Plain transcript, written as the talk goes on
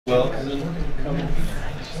Well,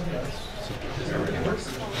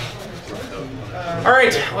 all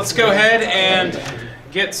right, let's go ahead and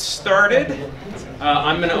get started.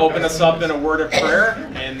 I'm going to open us up in a word of prayer,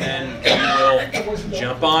 and then we will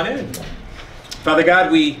jump on in. Father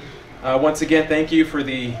God, we once again thank you for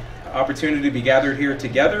the opportunity to be gathered here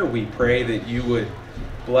together. We pray that you would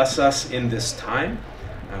bless us in this time.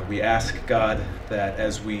 We ask, God, that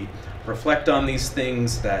as we reflect on these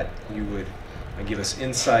things, that you would give us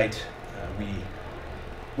insight.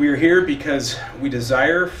 We are here because we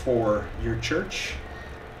desire for your church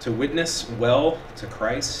to witness well to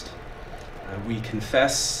Christ. We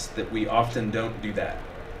confess that we often don't do that.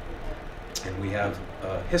 And we have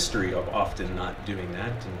a history of often not doing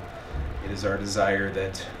that. And it is our desire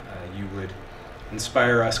that you would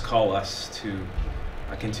inspire us, call us to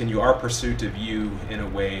continue our pursuit of you in a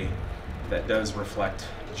way that does reflect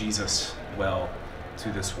Jesus well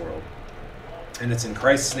to this world. And it's in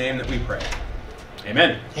Christ's name that we pray.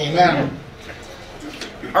 Amen. Amen.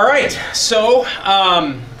 All right, so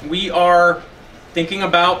we are thinking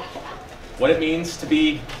about what it means to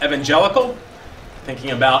be evangelical, thinking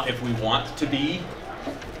about if we want to be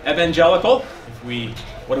evangelical,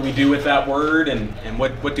 what do we do with that word, and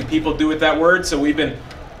what do people do with that word? So we've been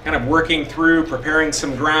kind of working through, preparing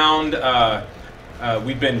some ground.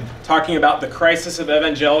 We've been talking about the crisis of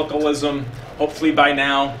evangelicalism. Hopefully by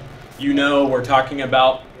now, you know we're talking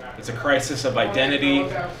about it's a crisis of identity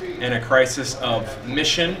and a crisis of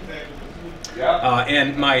mission.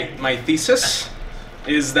 And my thesis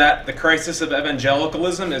is that the crisis of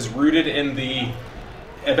evangelicalism is rooted in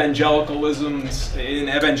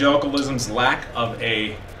evangelicalism's lack of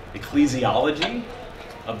a ecclesiology,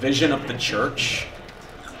 a vision of the church.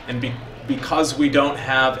 And because we don't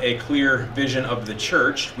have a clear vision of the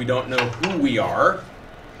church, we don't know who we are,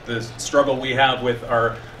 the struggle we have with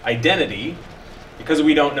our identity. Because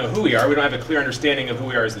we don't know who we are, we don't have a clear understanding of who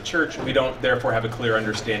we are as the church, we don't therefore have a clear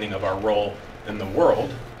understanding of our role in the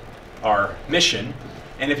world, our mission.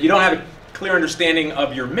 And if you don't have a clear understanding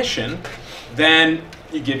of your mission, then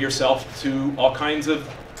you give yourself to all kinds of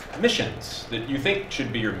missions that you think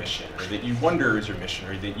should be your mission, or that you wonder is your mission,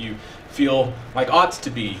 or that you feel like ought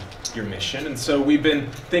to be your mission. And so we've been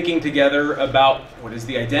thinking together about what is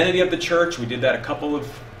the identity of the church. We did that a couple of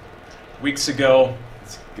weeks ago.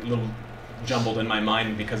 It's a little jumbled in my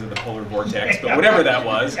mind because of the polar vortex, but whatever that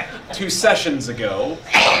was, 2 sessions ago,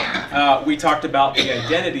 we talked about the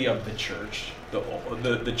identity of the church.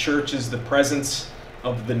 The church is the presence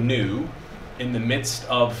of the new in the midst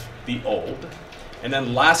of the old. And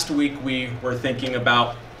then last week we were thinking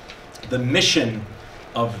about the mission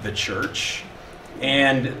of the church.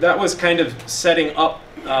 And that was kind of setting up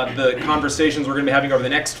the conversations we're going to be having over the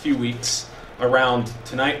next few weeks around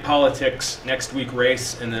tonight politics, next week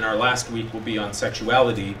race, and then our last week will be on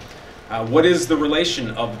sexuality. What is the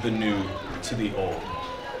relation of the new to the old?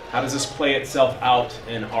 How does this play itself out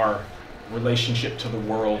in our relationship to the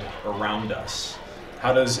world around us?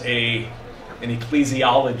 How does an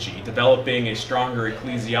ecclesiology, developing a stronger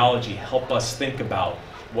ecclesiology, help us think about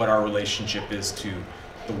what our relationship is to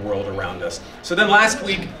the world around us? So then last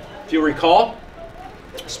week, if you'll recall,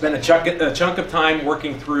 spent a chunk of time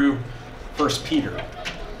working through 1 Peter.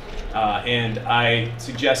 And I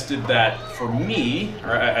suggested that for me,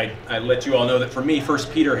 or I let you all know that for me, 1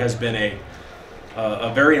 Peter has been a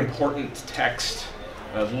very important text,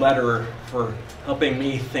 a letter for helping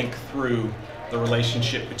me think through the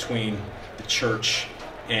relationship between the church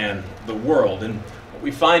and the world. And what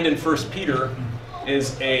we find in 1 Peter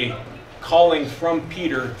is a calling from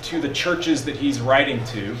Peter to the churches that he's writing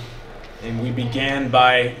to. And we began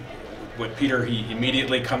by what Peter, he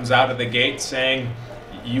immediately comes out of the gate saying,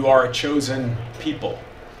 you are a chosen people.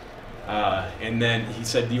 And then he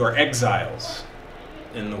said, you are exiles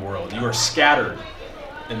in the world. You are scattered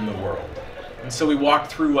in the world. And so we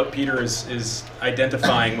walked through what Peter is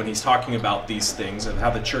identifying when he's talking about these things of how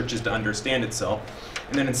the church is to understand itself.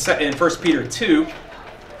 And then in 1 Peter 2,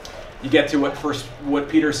 you get to what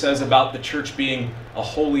Peter says about the church being a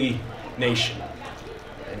holy nation.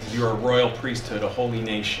 And you're a royal priesthood, a holy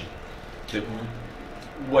nation. That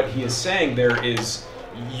what he is saying there is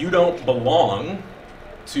you don't belong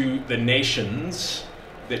to the nations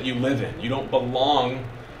that you live in. You don't belong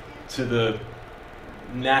to the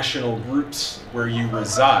national groups where you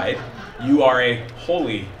reside. You are a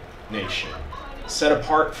holy nation, set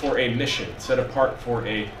apart for a mission, set apart for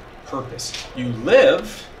a purpose. You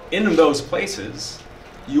live in those places.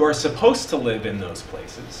 You are supposed to live in those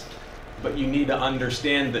places, but you need to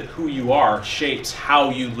understand that who you are shapes how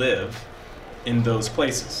you live in those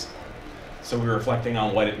places. So we're reflecting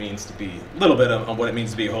on what it means to be, a little bit on what it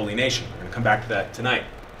means to be a holy nation. We're going to come back to that tonight.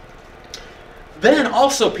 then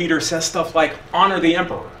also Peter says stuff like, honor the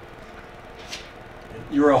emperor.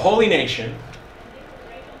 You're a holy nation.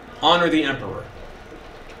 Honor the emperor.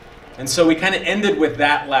 And so we kind of ended with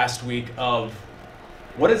that last week of,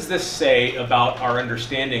 what does this say about our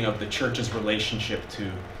understanding of the church's relationship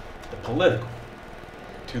to the political,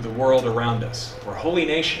 to the world around us? We're a holy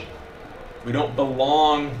nation. We don't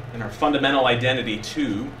belong in our fundamental identity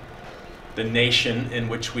to the nation in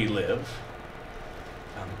which we live.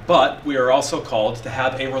 But we are also called to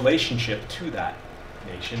have a relationship to that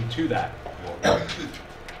nation, to that world.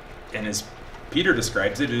 And as Peter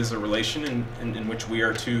describes it, it is a relation in which we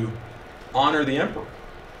are to honor the emperor.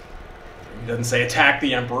 He doesn't say attack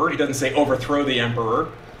the emperor. He doesn't say overthrow the emperor.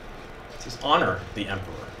 He says honor the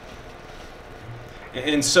emperor.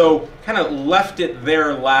 And so kind of left it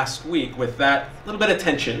there last week with that little bit of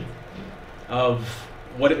tension of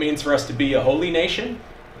what it means for us to be a holy nation.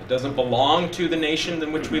 It doesn't belong to the nation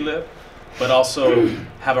in which we live, but also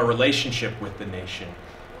have a relationship with the nation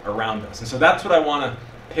around us. And so that's what I want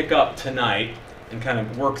to pick up tonight and kind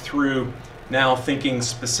of work through now, thinking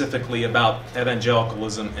specifically about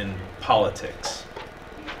evangelicalism and politics.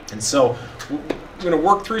 And so we're going to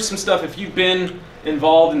work through some stuff. If you've been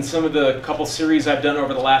involved in some of the couple series I've done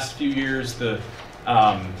over the last few years, the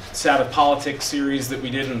Sabbath Politics series that we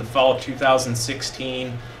did in the fall of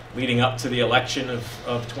 2016, leading up to the election of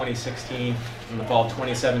 2016. In the fall of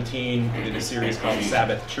 2017, we did a series called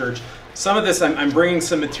Sabbath Church. Some of this, I'm bringing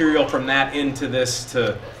some material from that into this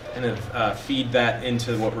to kind of feed that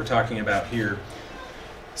into what we're talking about here.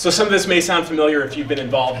 So some of this may sound familiar if you've been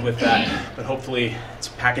involved with that, but hopefully it's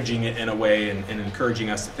packaging it in a way and encouraging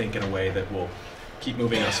us to think in a way that will keep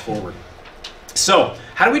moving us forward. So,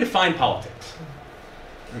 how do we define politics?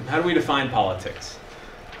 How do we define politics?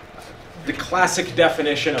 The classic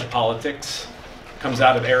definition of politics comes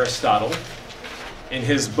out of Aristotle in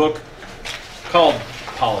his book called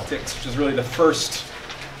Politics, which is really the first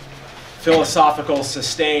philosophical,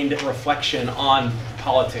 sustained reflection on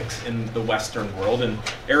politics in the Western world. And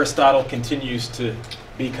Aristotle continues to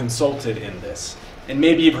be consulted in this. And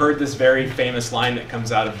maybe you've heard this very famous line that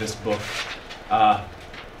comes out of this book.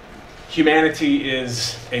 Humanity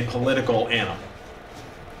is a political animal.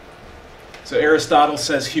 So Aristotle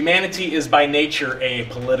says humanity is by nature a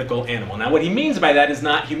political animal. Now what he means by that is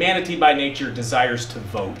not humanity by nature desires to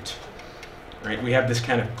vote. Right? We have this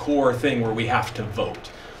kind of core thing where we have to vote.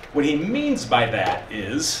 What he means by that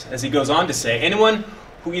is, as he goes on to say, anyone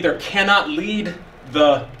who either cannot lead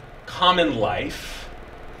the common life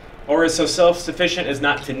or is so self-sufficient as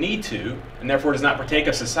not to need to, and therefore does not partake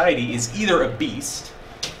of society, is either a beast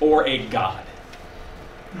or a god.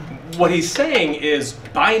 What he's saying is,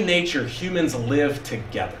 by nature, humans live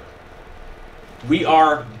together. We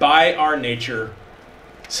are, by our nature,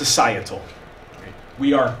 societal. Right?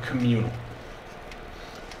 We are communal.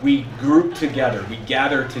 We group together, we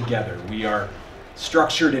gather together, we are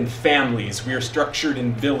structured in families, we are structured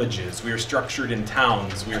in villages, we are structured in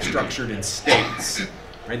towns, we are structured in states.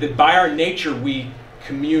 Right? That by our nature we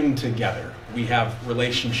commune together, we have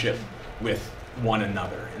relationship with one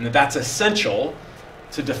another. And that's essential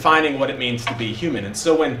to defining what it means to be human. And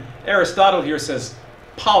so when Aristotle here says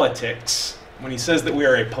politics, when he says that we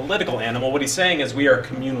are a political animal, what he's saying is we are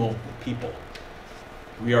communal people.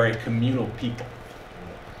 We are a communal people.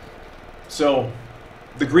 So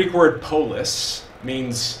the Greek word polis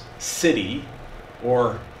means city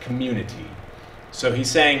or community. So he's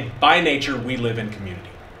saying, by nature, we live in community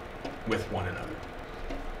with one another.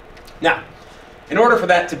 Now, in order for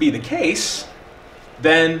that to be the case,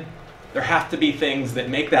 then there have to be things that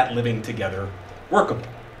make that living together workable.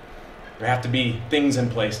 There have to be things in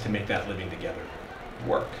place to make that living together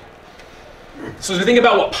work. So as we think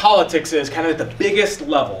about what politics is, kind of at the biggest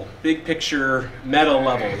level, big picture, meta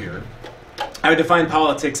level here, I would define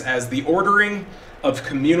politics as the ordering of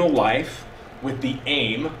communal life with the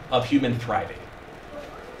aim of human thriving.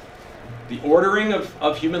 The ordering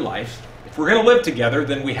of human life. If we're going to live together,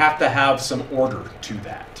 then we have to have some order to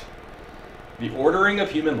that. The ordering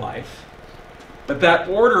of human life. But that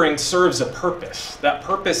ordering serves a purpose. That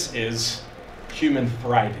purpose is human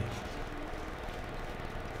thriving.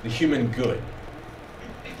 The human good.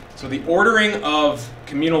 So the ordering of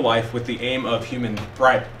communal life with the aim of human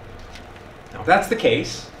thriving. Now, if that's the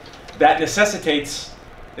case, that necessitates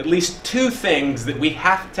at least two things that we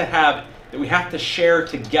have to share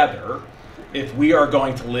together if we are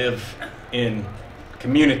going to live in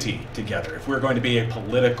community together, if we're going to be a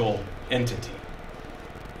political entity.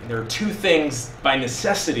 And there are two things by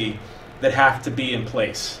necessity that have to be in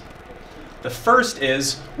place. The first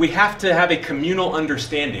is we have to have a communal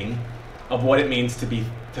understanding of what it means to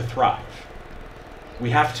thrive. We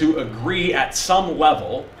have to agree at some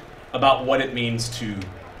level about what it means to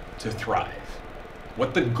thrive,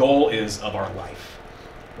 what the goal is of our life,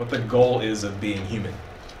 what the goal is of being human.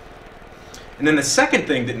 And then the second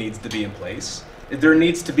thing that needs to be in place is there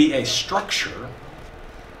needs to be a structure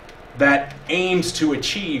that aims to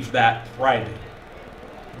achieve that thriving.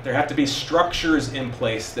 There have to be structures in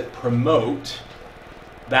place that promote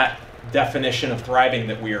that definition of thriving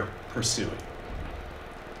that we are pursuing.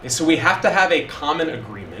 And so we have to have a common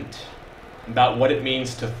agreement about what it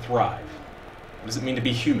means to thrive. What does it mean to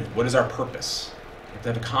be human? What is our purpose? We have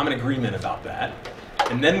to have a common agreement about that.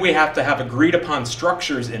 And then we have to have agreed upon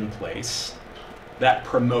structures in place that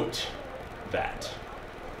promote that.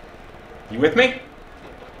 You with me?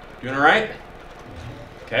 Doing all right?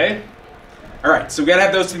 Okay. All right, so we got to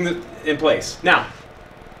have those things in place. Now,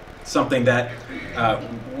 something that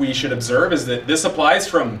we should observe is that this applies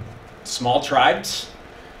from small tribes,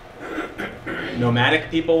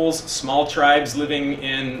 nomadic peoples, small tribes living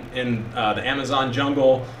in the Amazon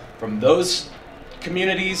jungle, from those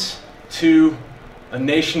communities to a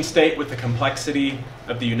nation state with the complexity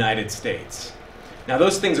of the United States. Now,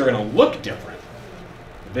 those things are going to look different.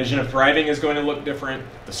 The vision of thriving is going to look different.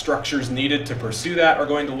 The structures needed to pursue that are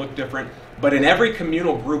going to look different. But in every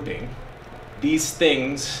communal grouping, these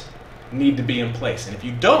things need to be in place. And if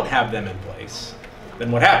you don't have them in place,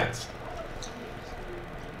 then what happens?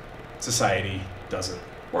 Society doesn't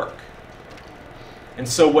work. And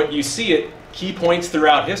so what you see at key points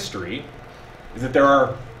throughout history is that there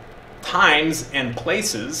are times and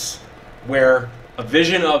places where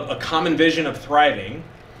a common vision of thriving,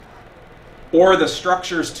 or the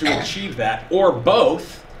structures to achieve that, or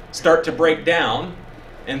both, start to break down,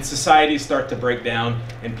 and societies start to break down,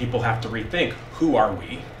 and people have to rethink, who are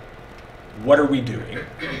we? What are we doing?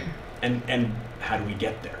 And how do we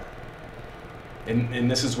get there?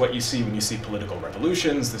 And this is what you see when you see political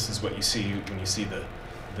revolutions. This is what you see when you see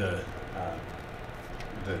the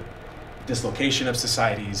dislocation of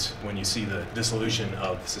societies, when you see the dissolution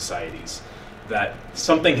of societies, that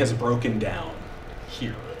something has broken down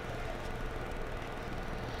here.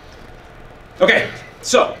 Okay,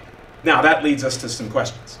 so now that leads us to some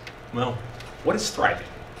questions. Well, what is thriving?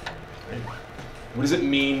 Right? What does it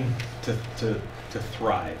mean to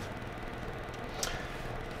thrive?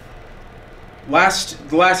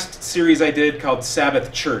 The last series I did called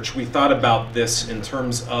Sabbath Church, we thought about this in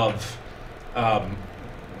terms of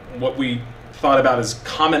what we thought about as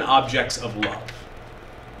common objects of love.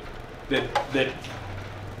 That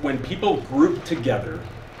when people group together,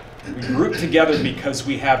 we group together because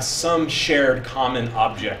we have some shared common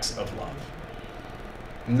objects of love.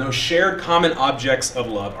 And those shared common objects of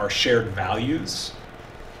love are shared values,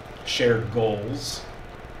 shared goals,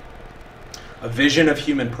 a vision of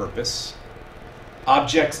human purpose,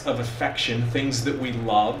 objects of affection, things that we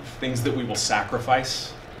love, things that we will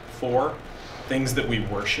sacrifice for, things that we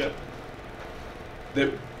worship,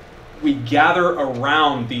 that we gather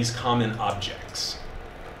around these common objects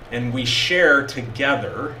and we share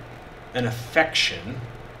together an affection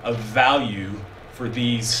of value for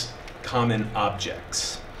these common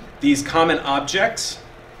objects. These common objects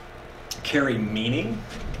carry meaning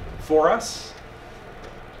for us.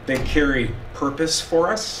 They carry purpose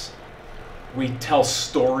for us. We tell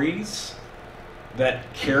stories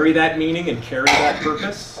that carry that meaning and carry that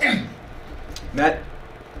purpose. That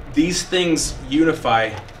these things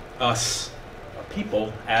unify us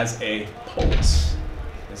people as a polis,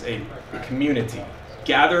 as a community,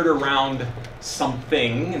 gathered around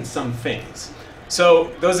something and some things.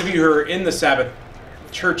 So those of you who are in the Sabbath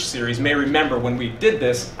Church series may remember when we did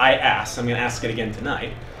this, I asked, I'm going to ask it again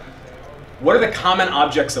tonight, what are the common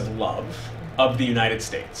objects of love of the United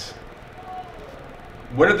States?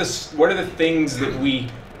 What are the things that we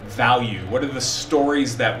value? What are the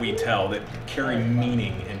stories that we tell that carry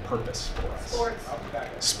meaning and purpose for us?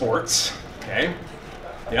 Sports. Okay.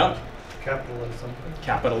 Yeah.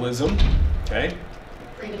 Capitalism. Okay.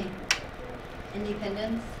 Freedom.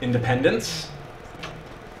 Independence. Independence.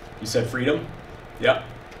 You said freedom? Yep.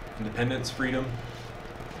 Independence, freedom.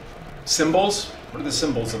 Symbols. What are the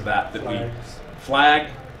symbols of that we...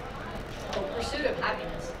 Flag. Pursuit of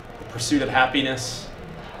happiness. The pursuit of happiness.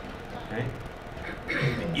 Okay.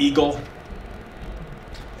 The eagle.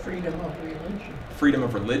 Freedom of religion. Freedom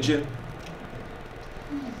of religion.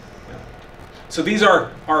 Yeah. So these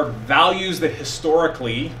are values that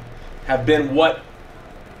historically have been what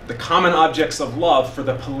the common objects of love for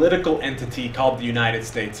the political entity called the United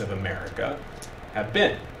States of America have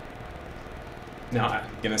been. Now, I'm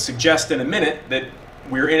going to suggest in a minute that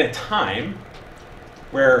we're in a time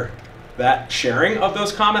where that sharing of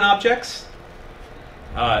those common objects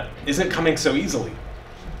isn't coming so easily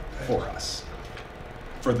for us,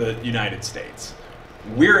 for the United States.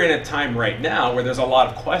 We're in a time right now where there's a lot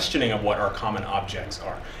of questioning of what our common objects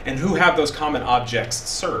are, and who have those common objects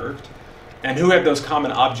served, and who have those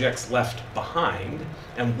common objects left behind,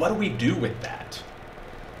 and what do we do with that?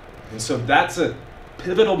 And so that's a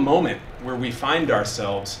pivotal moment where we find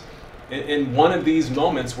ourselves in one of these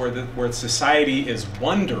moments where society is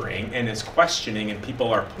wondering and is questioning, and people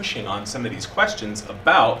are pushing on some of these questions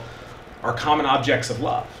about our common objects of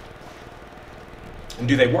love. And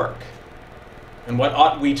do they work? And what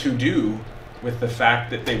ought we to do with the fact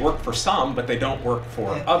that they work for some, but they don't work for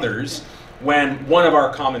others, when one of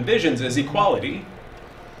our common visions is equality,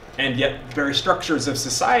 and yet the very structures of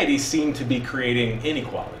society seem to be creating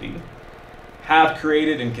inequality, have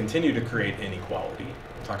created and continue to create inequality.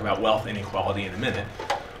 We'll talk about wealth inequality in a minute.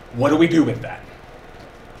 What do we do with that?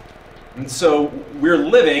 And so we're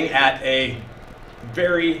living at a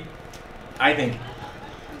very, I think,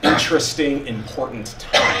 interesting, important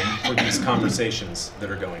time for these conversations that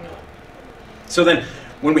are going on. So then,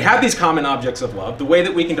 when we have these common objects of love, the way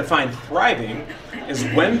that we can define thriving is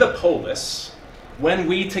when the polis, when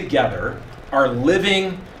we together are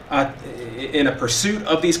living in a pursuit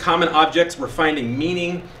of these common objects, we're finding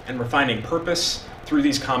meaning and we're finding purpose through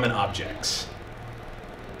these common objects.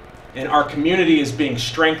 And our community is being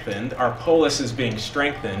strengthened, our polis is being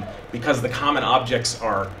strengthened because the common objects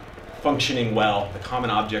are functioning well, the common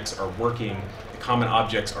objects are working, the common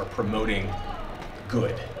objects are promoting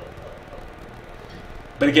good.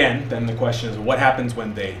 But again, then the question is, what happens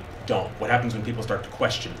when they don't? What happens when people start to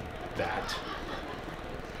question that?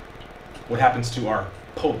 What happens to our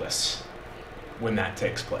polis when that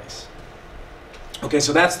takes place? Okay,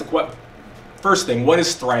 so that's the first thing. What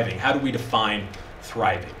is thriving? How do we define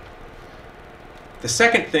thriving? The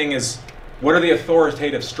second thing is, what are the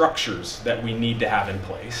authoritative structures that we need to have in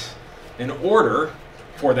place in order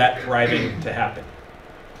for that thriving to happen?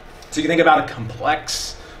 So you think about a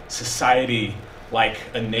complex society like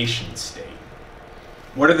a nation state.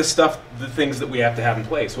 What are the things that we have to have in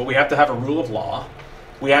place? Well, we have to have a rule of law.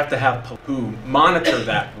 We have to have who monitor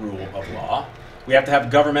that rule of law. We have to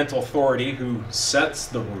have governmental authority who sets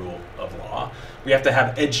the rule of law. We have to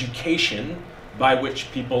have education by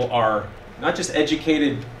which people are not just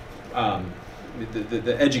educated,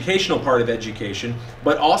 the educational part of education,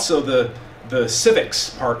 but also the civics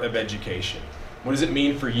part of education. What does it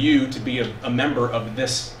mean for you to be a member of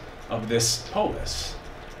this polis?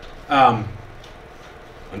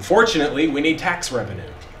 Unfortunately, we need tax revenue,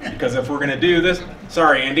 because if we're going to do this,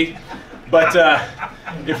 sorry, Andy, but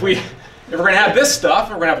if we're going to have this stuff,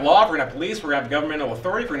 we're going to have law, we're going to have police, we're going to have governmental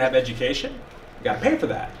authority, we're going to have education, we've got to pay for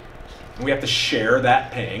that. And we have to share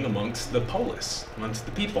that paying amongst the polis, amongst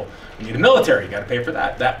the people. We need a military, you've got to pay for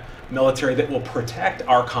that. That military that will protect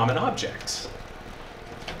our common objects.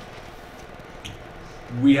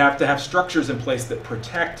 We have to have structures in place that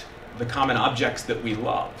protect the common objects that we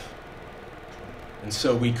love. And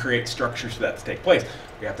so we create structures for that to take place.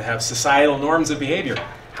 We have to have societal norms of behavior.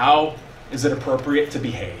 How is it appropriate to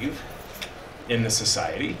behave in the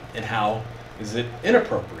society, and how is it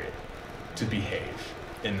inappropriate to behave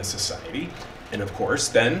in the society? And of course,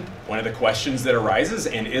 then, one of the questions that arises,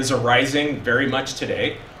 and is arising very much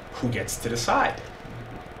today, who gets to decide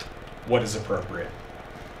what is appropriate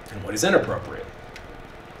and what is inappropriate?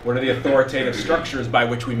 What are the authoritative structures by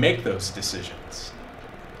which we make those decisions?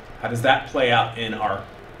 How does that play out in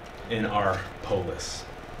our polis?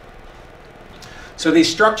 So these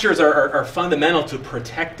structures are fundamental to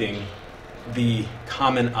protecting the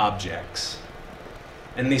common objects.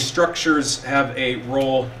 And these structures have a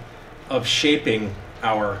role of shaping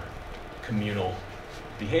our communal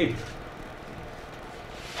behavior.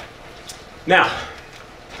 Now,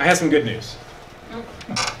 I have some good news.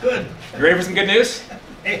 Good. You ready for some good news?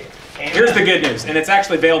 Here's the good news, and it's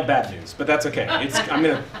actually veiled bad news, but that's okay. I'm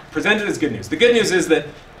going to present it as good news. The good news is that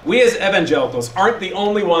we as evangelicals aren't the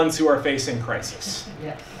only ones who are facing crisis.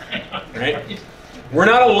 Yes. Right? We're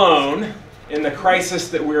not alone in the crisis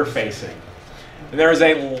that we're facing. And there is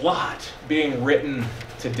a lot being written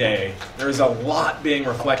today. There is a lot being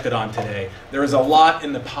reflected on today. There is a lot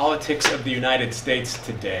in the politics of the United States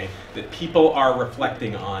today that people are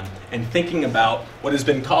reflecting on and thinking about what has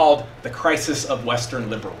been called the crisis of Western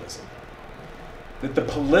liberalism. That the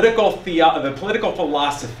political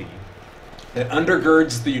philosophy that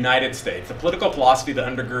undergirds the United States, the political philosophy that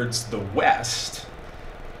undergirds the West,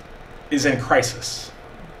 is in crisis.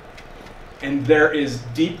 And there is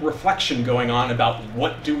deep reflection going on about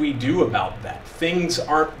what do we do about that. Things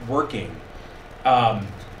aren't working.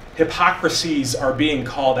 Hypocrisies are being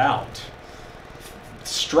called out.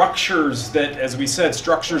 structures that, as we said,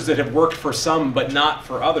 structures that have worked for some but not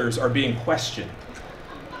for others are being questioned.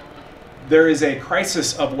 There is a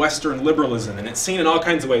crisis of Western liberalism, and it's seen in all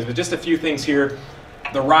kinds of ways, but just a few things here.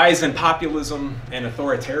 The rise in populism and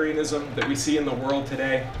authoritarianism that we see in the world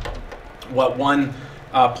today. What one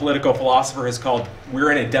political philosopher has called,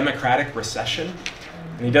 we're in a democratic recession.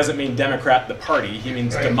 And he doesn't mean Democrat the party, he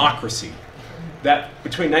means democracy. That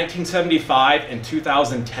between 1975 and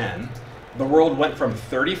 2010, the world went from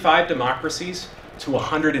 35 democracies to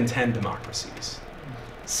 110 democracies.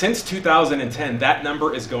 Since 2010, that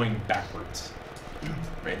number is going backwards.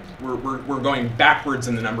 Right? We're going backwards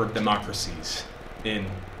in the number of democracies in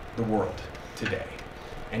the world today.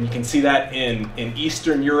 And you can see that in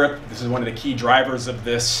Eastern Europe. This is one of the key drivers of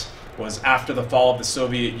this, was after the fall of the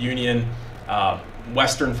Soviet Union,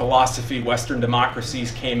 Western philosophy, Western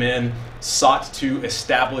democracies came in, sought to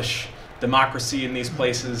establish democracy in these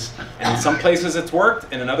places. And in some places it's worked,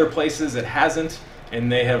 and in other places it hasn't, and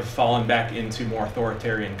they have fallen back into more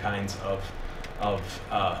authoritarian kinds of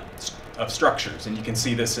structures. And you can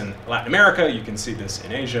see this in Latin America, you can see this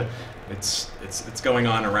in Asia. It's going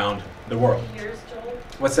on around the world. Years, Joel?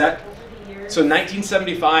 What's that? What were the years? So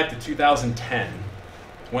 1975 to 2010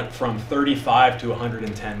 went from 35 to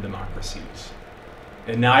 110 democracies.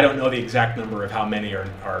 And now I don't know the exact number of how many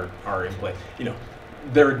are in play. You know,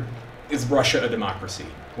 there is Russia a democracy?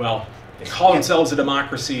 Well, they call themselves a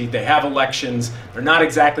democracy, they have elections, they're not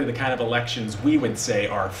exactly the kind of elections we would say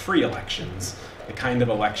are free elections, the kind of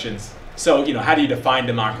elections. So, you know, how do you define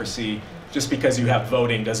democracy? Just because you have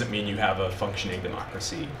voting doesn't mean you have a functioning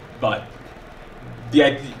democracy. But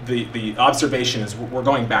the observation is we're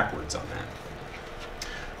going backwards on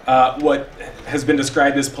that. What has been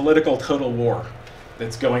described as political total war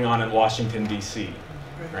that's going on in Washington, D.C.,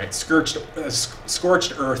 right? Scorched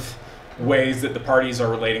earth ways that the parties are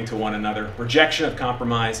relating to one another. Rejection of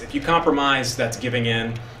compromise. If you compromise, that's giving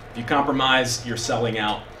in. If you compromise, you're selling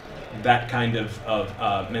out. That kind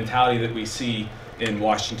of mentality that we see in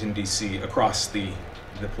Washington, D.C., across the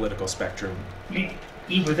political spectrum.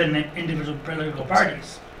 Even within individual political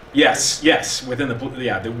parties. Yes, within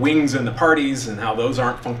the wings and the parties and how those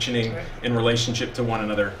aren't functioning in relationship to one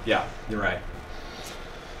another. Yeah, you're right.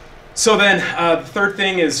 So then, the third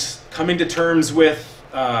thing is coming to terms with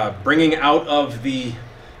bringing out of the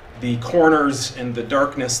corners and the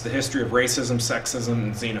darkness the history of racism, sexism,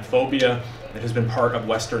 and xenophobia that has been part of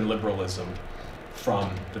Western liberalism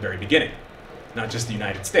from the very beginning. Not just the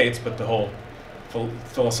United States, but the whole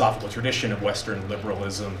philosophical tradition of Western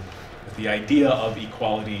liberalism, with the idea of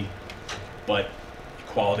equality, but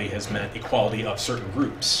equality has meant equality of certain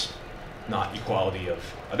groups, not equality of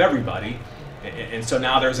everybody. And so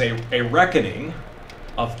now there's a reckoning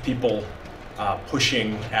of people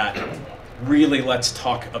pushing at, really, let's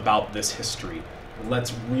talk about this history.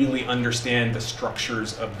 Let's really understand the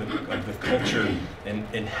structures of the culture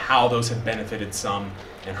and how those have benefited some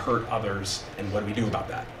and hurt others, and what do we do about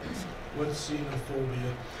that? What's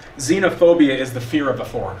xenophobia? Xenophobia is the fear of a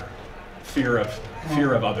foreigner, fear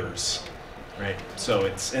of others, right?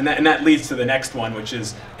 So and that leads to the next one, which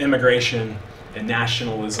is immigration and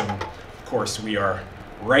nationalism. Of course, we are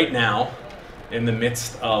right now in the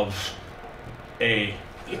midst of I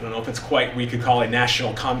don't know if it's quite, we could call a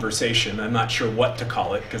national conversation. I'm not sure what to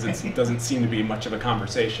call it because it doesn't seem to be much of a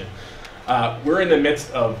conversation. We're in the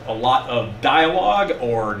midst of a lot of dialogue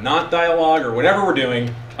or not dialogue or whatever we're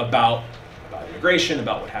doing about immigration,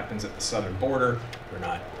 about what happens at the southern border.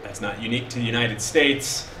 That's not unique to the United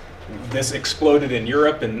States. This exploded in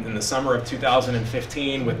Europe in the summer of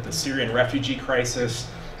 2015 with the Syrian refugee crisis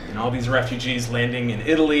and all these refugees landing in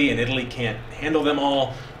Italy, and Italy can't handle them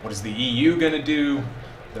all. What is the EU going to do?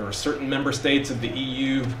 There were certain member states of the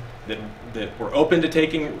EU that were open to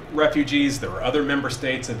taking refugees. There were other member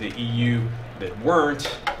states of the EU that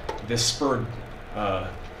weren't. This spurred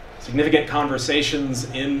significant conversations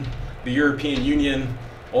in the European Union.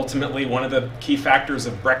 Ultimately, one of the key factors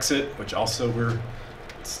of Brexit, which also we're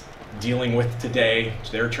dealing with today,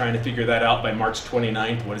 they're trying to figure that out by March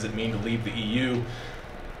 29th. What does it mean to leave the EU?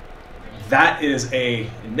 That is in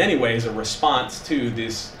many ways, a response to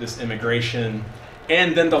this immigration.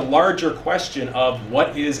 And then the larger question of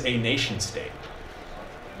what is a nation state?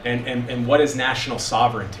 And what is national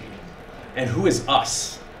sovereignty? And who is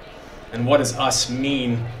us? And what does us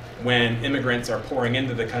mean when immigrants are pouring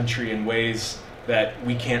into the country in ways that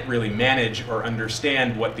we can't really manage or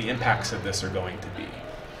understand what the impacts of this are going to be?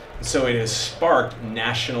 And so it has sparked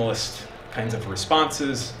nationalist kinds of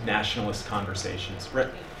responses, nationalist conversations. Rick?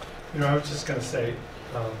 You know, I was just going to say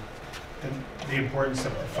the importance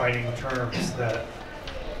of defining terms that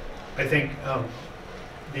I think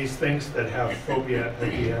these things that have phobia at the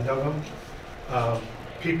end of them,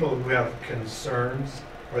 people who have concerns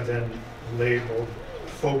are then labeled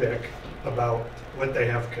phobic about what they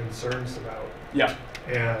have concerns about. Yeah.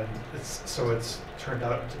 And it's turned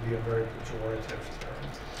out to be a very pejorative term.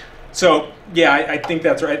 So yeah, I think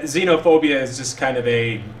that's right. Xenophobia is just kind of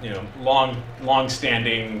a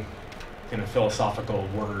long-standing kind of philosophical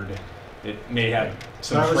word. It may have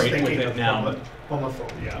some freight with it now.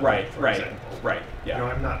 Homophobia. Right. For Right. example. Right. Yeah. You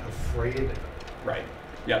know, I'm not afraid. Right.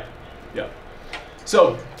 Yep. Yep.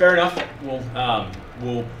 So fair enough.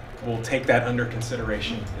 We'll take that under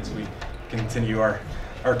consideration as we continue our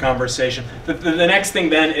conversation. The next thing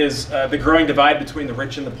then is the growing divide between the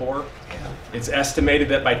rich and the poor. It's estimated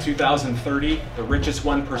that by 2030, the richest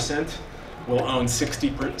 1% will own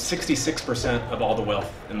 66% of all the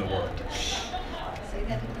wealth in the world. Say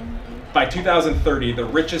that again, please. By 2030, the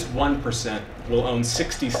richest 1% will own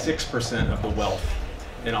 66% of the wealth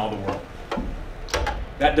in all the world.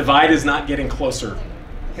 That divide is not getting closer.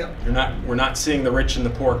 We're not seeing the rich and the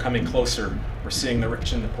poor coming closer. We're seeing the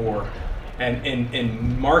rich and the poor, and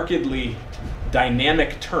in markedly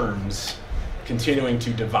dynamic terms, continuing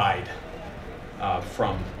to divide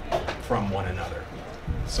from one another.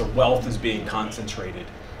 So wealth is being concentrated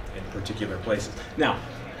in particular places. Now,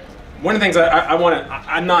 one of the things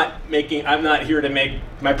I'm not here to make,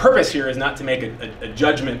 my purpose here is not to make a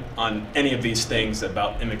judgment on any of these things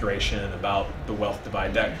about immigration, about the wealth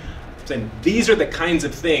divide. And these are the kinds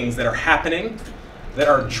of things that are happening that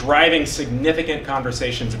are driving significant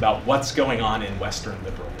conversations about what's going on in Western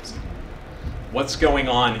liberalism, what's going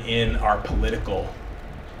on in our political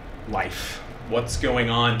life, what's going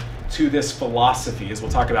on to this philosophy, as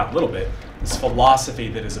we'll talk about in a little bit, this philosophy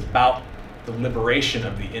that is about the liberation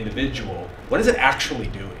of the individual. What is it actually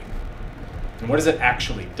doing? And what has it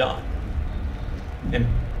actually done? And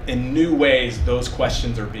in new ways, those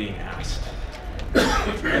questions are being asked.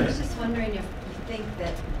 I was just wondering if you think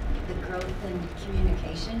that the growth in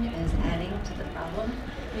communication is adding to the problem.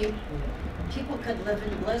 I mean, people could live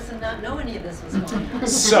in bliss and not know any of this was going on.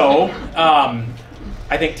 So,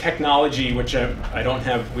 I think technology, which we don't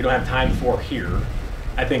have time for here.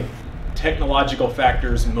 I think technological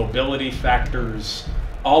factors, mobility factors,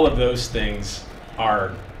 all of those things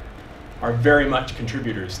are very much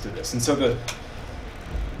contributors to this. And so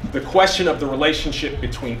the question of the relationship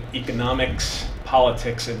between economics,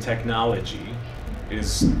 politics, and technology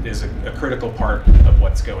is a critical part of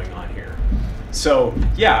what's going on here. So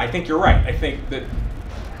yeah, I think you're right. I think that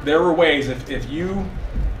there were ways, if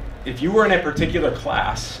you were in a particular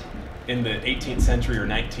class in the 18th century or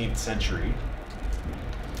 19th century,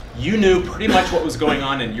 you knew pretty much what was going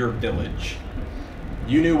on in your village.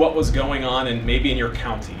 You knew what was going on maybe in your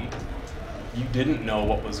county. You didn't know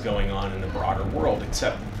what was going on in the broader world,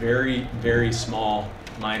 except very, very small,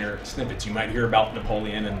 minor snippets. You might hear about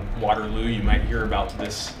Napoleon and Waterloo. You might hear about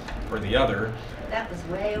this or the other. That was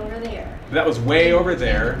way over there. That was way over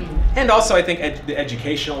there. And also, I think the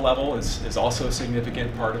educational level is also a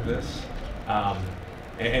significant part of this.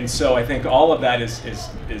 And so I think all of that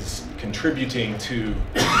is contributing to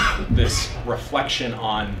this reflection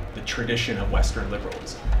on the tradition of Western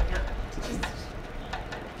liberalism. Yeah. Just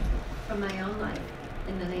from my own life,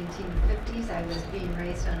 in the 1950s, I was being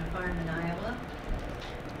raised on a farm in Iowa.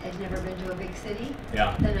 I'd never been to a big city.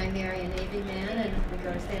 Yeah. Then I marry a Navy man, and we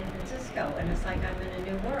go to San Francisco, and it's like I'm in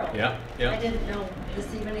a new world. Yeah. Yeah. I didn't know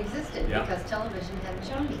this even existed because television hadn't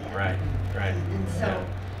shown me that. Right. Right. And so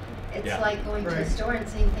it's Yeah. like going to a store and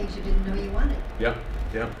seeing things you didn't know you wanted. Yep.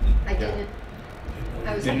 Yep. I didn't.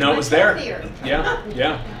 I was Didn't like, know it was there. healthier. Yeah.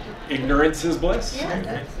 Yeah. Ignorance is bliss. Yeah,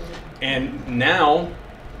 absolutely. And now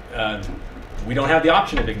we don't have the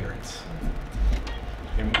option of ignorance.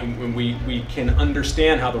 And we can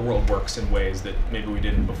understand how the world works in ways that maybe we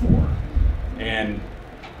didn't before. And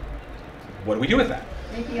what do we do with that?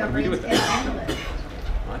 Maybe our What do we do brains with can't that? handle it.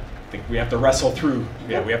 I think we have to wrestle through.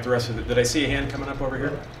 Yeah, we have to wrestle. Did I see a hand coming up over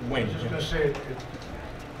here? Wayne. I was just going to say,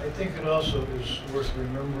 I think it also is worth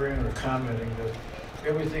remembering or commenting that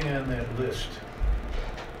everything on that list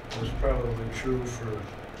was probably true for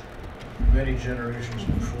many generations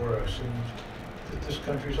before us, and that this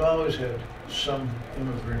country's always had some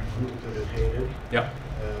immigrant group that it hated. Yep.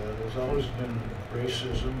 There's always been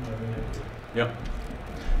racism. I mean,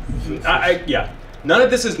 Yep. yeah, None of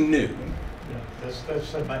this is new.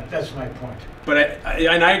 that's my point. But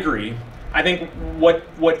I agree. I think what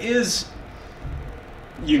is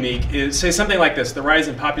unique is, say, something like this: the rise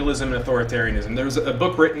in populism and authoritarianism. There was a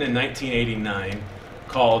book written in 1989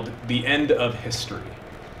 called "The End of History,"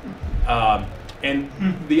 and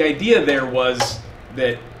the idea there was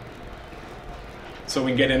that. So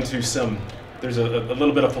we can get into some there's a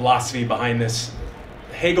little bit of philosophy behind this.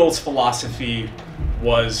 Hegel's philosophy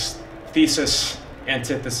was thesis,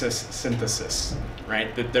 antithesis, synthesis,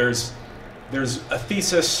 right? That there's a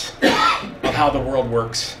thesis of how the world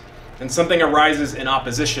works, and something arises in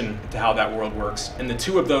opposition to how that world works, and the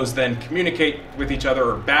two of those then communicate with each other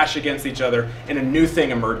or bash against each other, and a new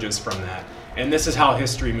thing emerges from that. And this is how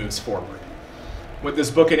history moves forward. What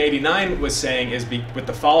this book in '89 was saying is with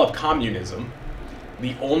the fall of communism,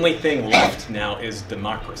 the only thing left now is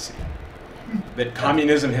democracy. That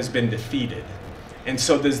communism has been defeated. And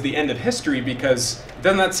so there's the end of history, because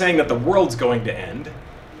they're not saying that the world's going to end,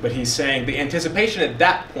 but he's saying the anticipation at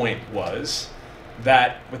that point was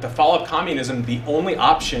that with the fall of communism, the only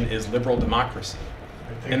option is liberal democracy.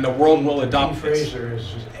 And the world will adopt this. Fraser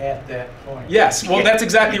is at that point. Yes, well, that's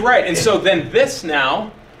exactly right. And so then this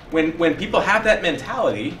now, when people have that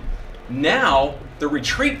mentality, now the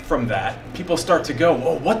retreat from that, people start to go,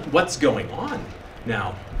 oh, what's going on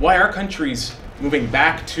now? Why are countries moving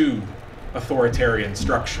back to authoritarian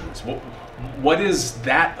structures? What is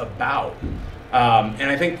that about? And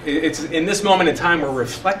I think it's in this moment in time we're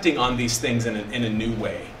reflecting on these things in a new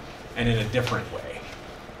way and in a different way.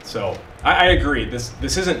 So I agree,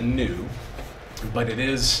 this isn't new, but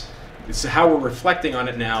it's how we're reflecting on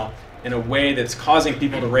it now in a way that's causing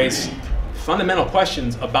people to raise fundamental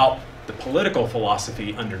questions about the political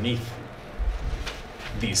philosophy underneath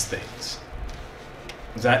these things.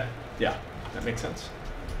 That makes sense?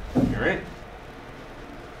 All right.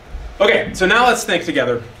 Okay, so now let's think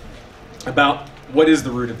together about what is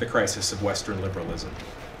the root of the crisis of Western liberalism.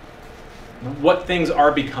 What things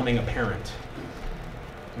are becoming apparent?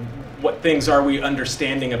 What things are we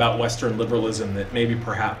understanding about Western liberalism that maybe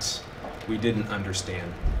perhaps we didn't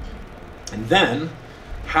understand? And then,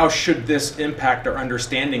 how should this impact our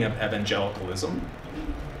understanding of evangelicalism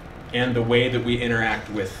and the way that we interact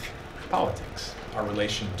with politics, our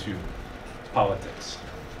relation to politics?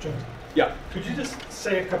 John, Yeah. could you just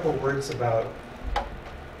say a couple words about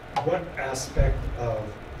what aspect of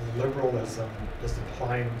liberalism is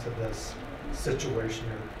applying to this situation?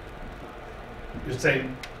 You're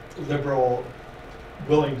saying liberal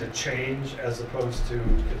willing to change as opposed to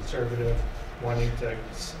conservative wanting to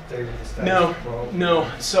stay with the status quo?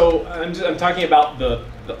 No. So I'm talking about the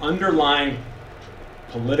underlying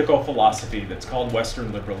political philosophy that's called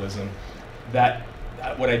Western liberalism. That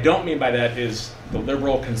what I don't mean by that is the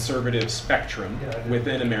liberal conservative spectrum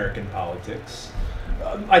within American politics.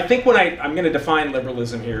 I think when I'm going to define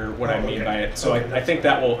liberalism here, what I mean by it. So I think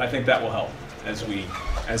that will help as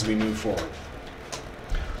we move forward.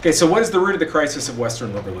 Okay, so what is the root of the crisis of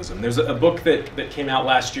Western liberalism? There's a book that came out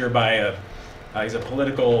last year by he's a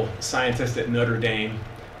political scientist at Notre Dame.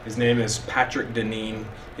 His name is Patrick Deneen.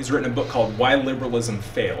 He's written a book called Why Liberalism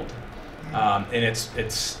Failed, and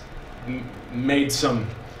it's made some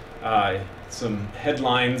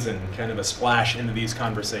headlines and kind of a splash into these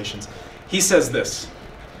conversations. He says this: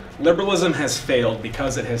 liberalism has failed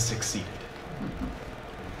because it has succeeded.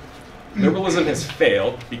 Liberalism has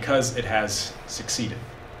failed because it has succeeded.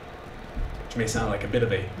 Which may sound like a bit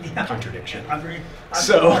of a contradiction.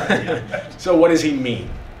 So what does he mean?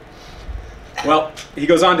 Well, he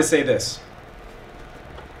goes on to say this.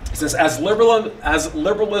 He says, as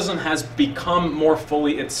liberalism has become more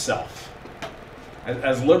fully itself,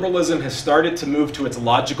 as liberalism has started to move to its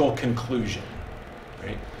logical conclusion,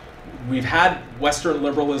 right? We've had Western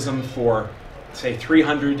liberalism for, say,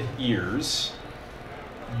 300 years,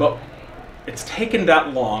 but it's taken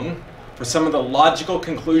that long for some of the logical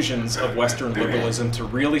conclusions of Western liberalism to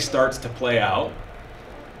really start to play out.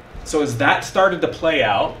 So as that started to play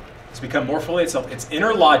out, it's become more fully itself. Its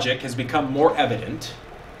inner logic has become more evident.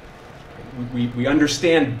 We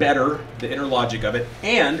understand better the inner logic of it,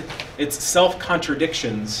 and its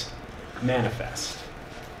self-contradictions manifest.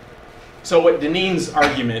 So what Deneen's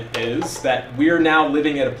argument is that we're now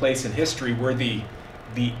living at a place in history where the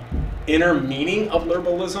inner meaning of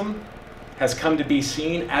liberalism has come to be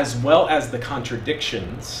seen, as well as the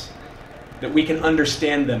contradictions, that we can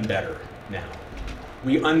understand them better now.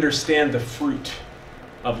 We understand the fruit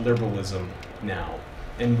of liberalism now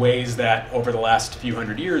in ways that over the last few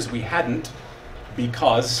hundred years we hadn't,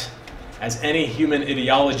 because as any human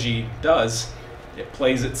ideology does, it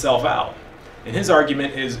plays itself out. And his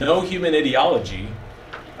argument is no human ideology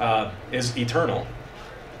is eternal.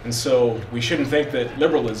 And so we shouldn't think that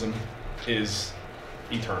liberalism is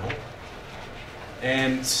eternal.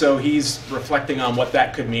 And so he's reflecting on what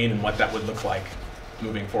that could mean and what that would look like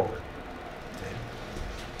moving forward.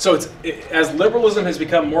 So as liberalism has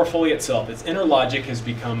become more fully itself, its inner logic has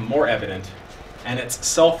become more evident, and its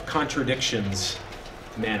self-contradictions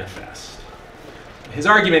manifest. his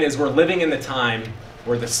argument is we're living in the time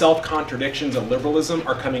where the self-contradictions of liberalism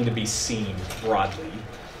are coming to be seen broadly,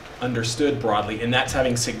 understood broadly, and that's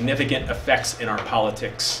having significant effects in our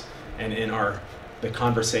politics and in the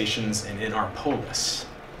conversations and in our polis.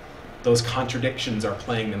 Those contradictions are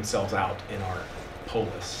playing themselves out in our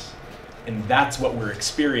polis. And that's what we're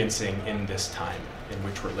experiencing in this time in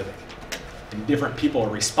which we're living. And different people are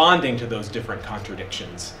responding to those different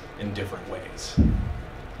contradictions in different ways.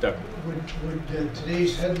 Doug? Would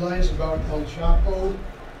today's headlines about El Chapo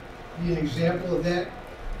be an example of that?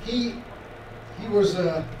 He was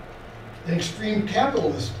an extreme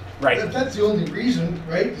capitalist. Right. That's the only reason,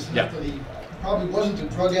 right? It's not Yep. that he probably wasn't a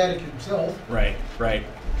drug addict himself. Right, right.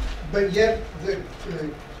 But yet, the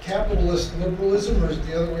capitalist liberalism, or is it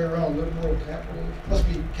the other way around? Liberal capitalism? Must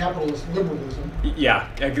be capitalist liberalism. Yeah,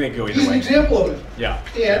 I think they go either He's an way. example of it. Yeah,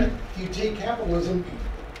 And if you take capitalism,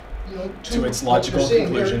 to its what logical you're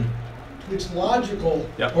saying there, conclusion. to its logical,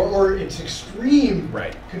 Yep. or its extreme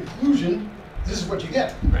Right, conclusion, this is what you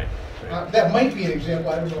get. right. Right. That might be an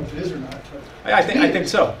example. I don't know if it is or not. But I think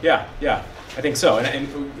so. Yeah, I think so. And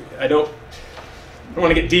I don't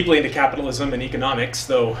want to get deeply into capitalism and economics,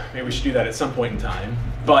 though maybe we should do that at some point in time.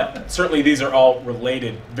 But certainly these are all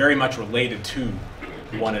related, very much related to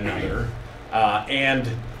one another. And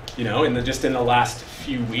just in the last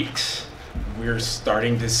few weeks, we're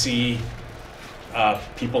starting to see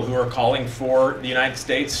people who are calling for the United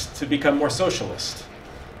States to become more socialist.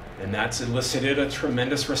 And that's elicited a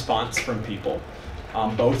tremendous response from people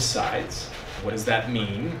on both sides. What does that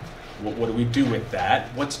mean? What do we do with that?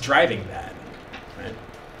 What's driving that? Right?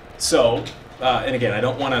 So, and again, I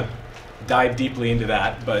don't want to dive deeply into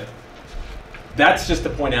that, but that's just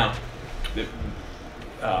to point out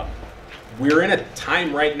that we're in a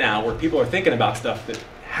time right now where people are thinking about stuff that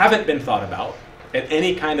haven't been thought about at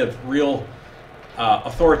any kind of real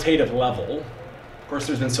authoritative level. Of course,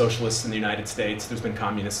 there's been socialists in the United States, there's been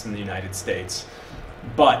communists in the United States,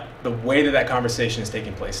 but the way that conversation is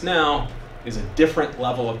taking place now is a different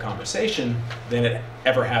level of conversation than it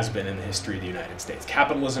ever has been in the history of the United States.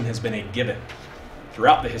 Capitalism has been a given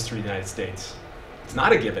throughout the history of the United States. It's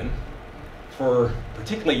not a given for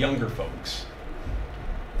particularly younger folks.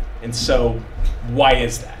 And so, why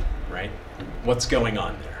is that, right? What's going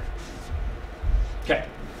on there? Okay.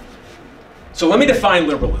 So let me define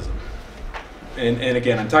liberalism. And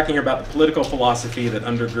again, I'm talking here about the political philosophy that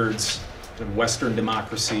undergirds Western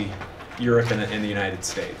democracy, Europe, and the United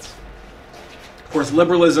States. Of course,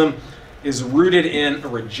 liberalism is rooted in a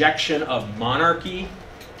rejection of monarchy,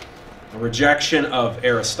 a rejection of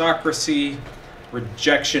aristocracy,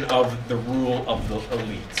 rejection of the rule of the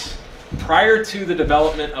elites. Prior to the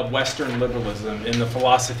development of Western liberalism in the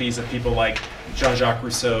philosophies of people like Jean-Jacques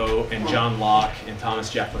Rousseau and John Locke and Thomas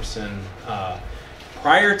Jefferson,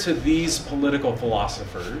 prior to these political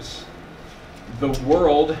philosophers, the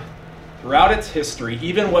world, throughout its history,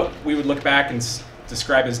 even what we would look back and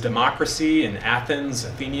describe as democracy in Athens,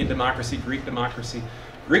 Athenian democracy, Greek democracy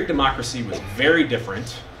was very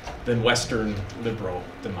different than Western liberal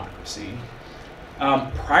democracy.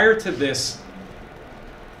 Prior to this,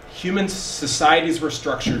 human societies were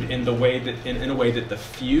structured in a way that the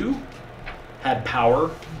few had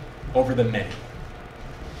power over the many.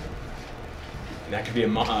 And that could be a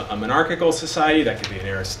monarchical society, that could be an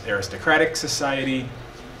aristocratic society,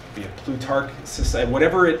 be a Plutarch society,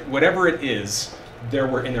 whatever it is. There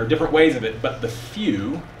are different ways of it, but the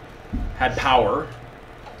few had power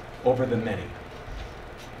over the many.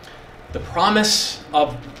 The promise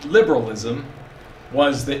of liberalism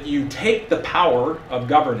was that you take the power of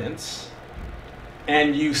governance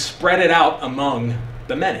and you spread it out among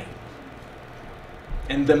the many.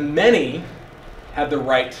 And the many had the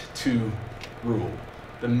right to rule.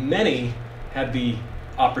 The many had the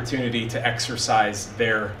opportunity to exercise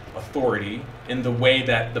their authority in the way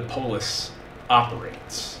that the polis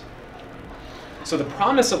operates. So the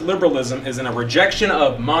promise of liberalism is in a rejection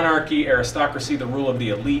of monarchy, aristocracy, the rule of the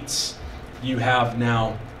elites. You have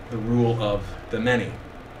now the rule of the many.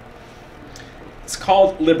 It's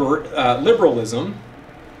called liberalism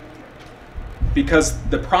because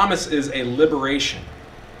the promise is a liberation.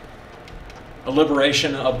 A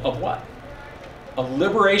liberation of what? A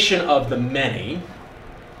liberation of the many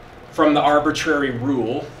from the arbitrary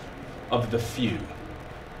rule of the few.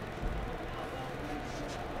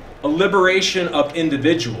 A liberation of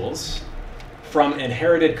individuals from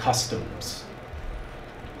inherited customs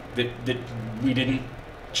that we didn't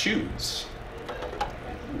choose.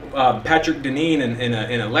 Patrick Deneen,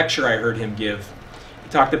 in a lecture I heard him give, he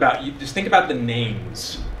talked about, just think about the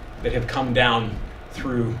names that have come down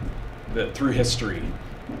through history.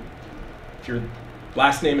 If your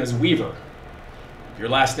last name is Weaver, your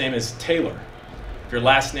last name is Taylor, if your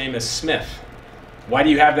last name is Smith, why do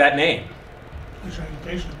you have that name? That's your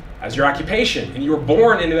occupation. As your occupation, and you were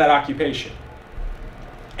born into that occupation.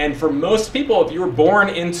 And for most people, if you were born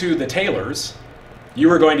into the tailors, you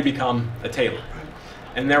were going to become a tailor.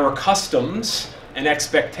 And there were customs and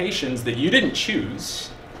expectations that you didn't choose.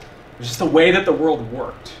 It was just the way that the world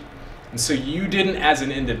worked. And so you didn't, as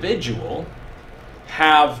an individual,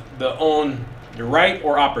 have your right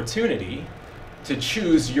or opportunity to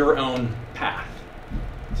choose your own path,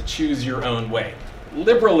 to choose your own way.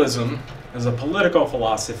 Liberalism, as a political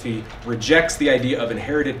philosophy, rejects the idea of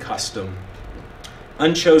inherited custom,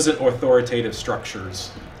 unchosen authoritative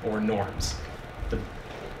structures, or norms.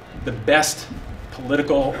 The best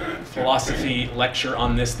political philosophy lecture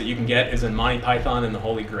on this that you can get is in Monty Python and the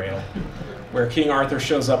Holy Grail, where King Arthur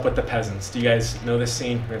shows up with the peasants. Do you guys know this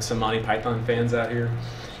scene? We have some Monty Python fans out here.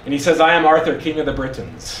 And he says, "I am Arthur, King of the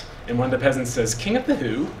Britons." And one of the peasants says, "King of the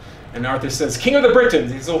who?" And Arthur says, "King of the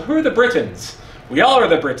Britons." He says, "Well, who are the Britons?" "We all are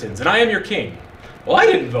the Britons, and I am your king." "Well, I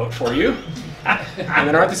didn't vote for you." And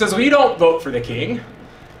then Arthur says, "Well, you don't vote for the king."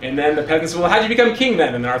 And then the peasants say, "Well, how did you become king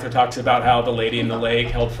then?" And then Arthur talks about how the lady in the lake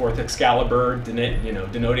held forth Excalibur,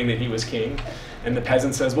 denoting that he was king. And the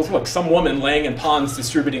peasant says, "Well, look, some woman laying in ponds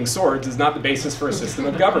distributing swords is not the basis for a system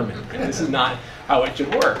of government. And this is not how it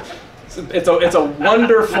should work." So it's a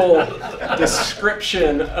wonderful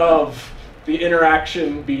description of the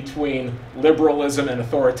interaction between liberalism and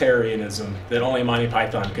authoritarianism that only Monty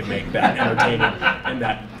Python could make that entertaining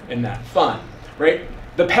and that fun, right?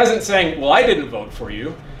 The peasant saying, "Well, I didn't vote for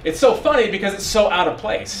you." It's so funny because it's so out of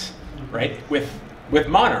place, right, with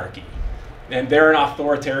monarchy. And they're an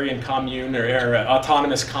authoritarian commune or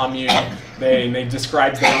autonomous commune. They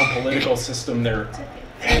describe their own political system. They're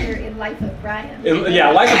in Life of Brian.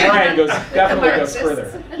 Life of Brian definitely goes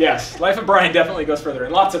further. Yes, Life of Brian definitely goes further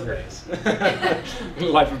in lots of ways.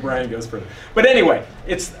 Life of Brian goes further. But anyway,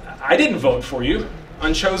 I didn't vote for you.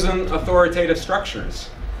 Unchosen authoritative structures.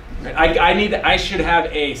 I should have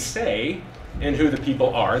a say in who the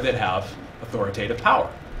people are that have authoritative power.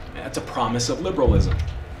 That's a promise of liberalism.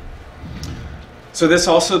 So this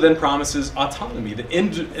also then promises autonomy. The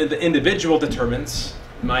individual determines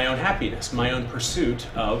my own happiness, my own pursuit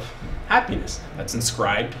of happiness. That's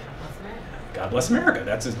inscribed, God bless America,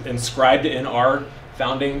 that's inscribed in our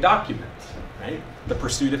founding document, right? The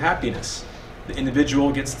pursuit of happiness. The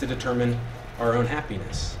individual gets to determine our own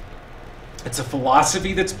happiness. It's a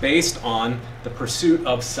philosophy that's based on the pursuit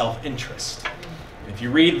of self-interest. If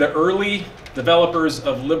you read the early developers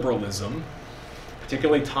of liberalism,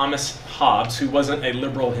 particularly Thomas Hobbes, who wasn't a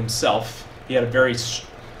liberal himself, he had a very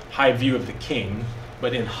high view of the king,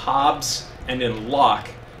 but in Hobbes and in Locke,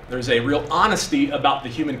 there's a real honesty about the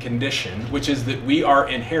human condition, which is that we are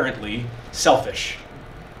inherently selfish.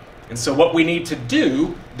 And so what we need to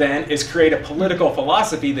do then is create a political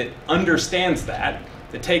philosophy that understands that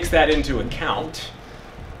takes that into account,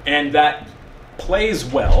 and that plays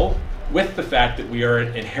well with the fact that we are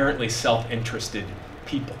an inherently self-interested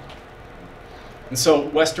people. And so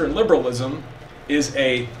Western liberalism is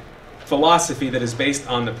a philosophy that is based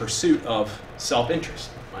on the pursuit of self-interest.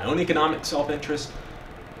 My own economic self-interest,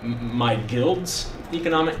 my guild's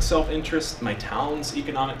economic self-interest, my town's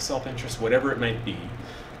economic self-interest, whatever it might be,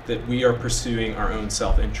 that we are pursuing our own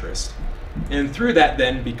self-interest. And through that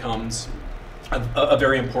then becomes a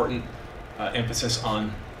very important emphasis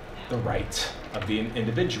on the right of the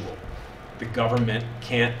individual. The government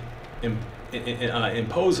can't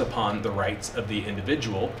impose upon the rights of the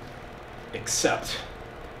individual, except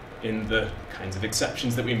in the kinds of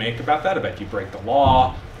exceptions that we make about that. About if you break the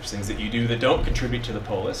law, there's things that you do that don't contribute to the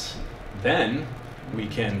polis, then we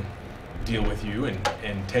can deal with you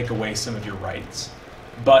and take away some of your rights.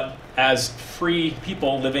 But as free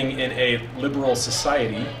people living in a liberal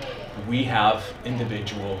society, we have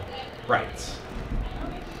individual rights.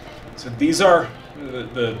 So these are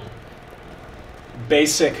the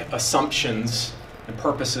basic assumptions and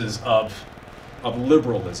purposes of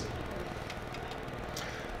liberalism.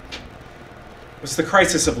 What's the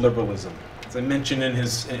crisis of liberalism? As I mentioned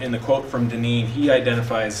in the quote from Deneen, he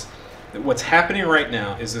identifies that what's happening right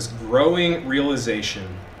now is this growing realization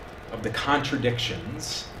of the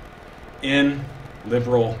contradictions in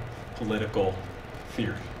liberal political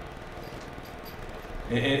theory.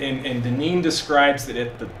 And Deneen describes that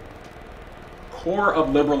at the core of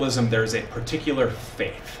liberalism, there's a particular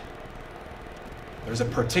faith. There's a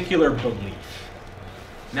particular belief.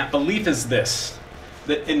 And that belief is this,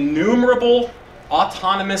 that innumerable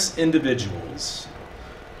autonomous individuals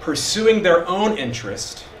pursuing their own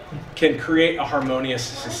interest can create a harmonious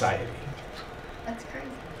society. That's crazy.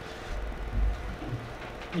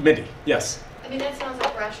 Mindy, yes? I mean, that sounds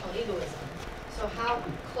like rational egoism. So how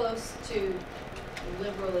close to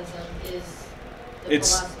liberalism is the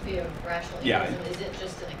philosophy of rational egoism? Is it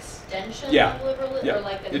just an extension of liberalism, or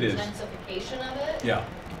like an intensification of it? Yeah.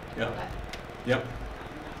 Yeah. Okay. Yep.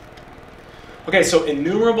 Okay, so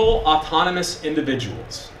innumerable autonomous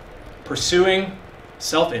individuals pursuing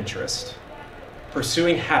self-interest,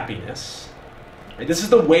 pursuing happiness. Right? This is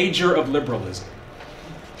the wager of liberalism,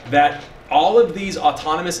 that all of these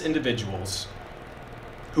autonomous individuals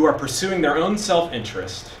who are pursuing their own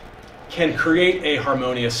self-interest can create a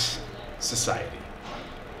harmonious society.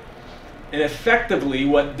 And effectively,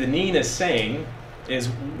 what Deneen is saying is,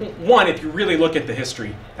 one, if you really look at the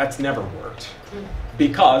history, that's never worked.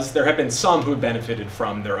 Because there have been some who have benefited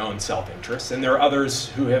from their own self-interest, and there are others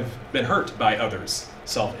who have been hurt by others'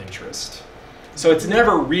 self-interest. So it's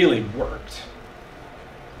never really worked.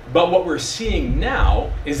 But what we're seeing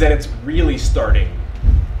now is that it's really starting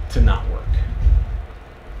to not work.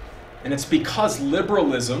 And it's because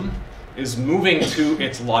liberalism is moving to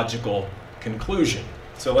its logical conclusion.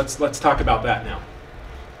 So let's talk about that now.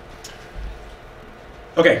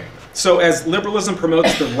 Okay, so as liberalism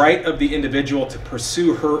promotes the right of the individual to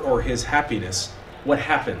pursue her or his happiness, what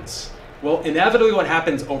happens? Well, inevitably what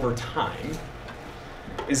happens over time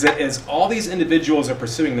is that as all these individuals are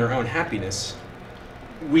pursuing their own happiness,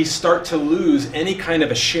 we start to lose any kind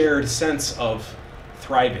of a shared sense of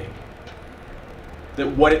thriving. That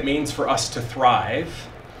what it means for us to thrive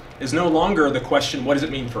is no longer the question, what does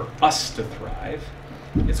it mean for us to thrive?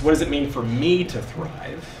 It's what does it mean for me to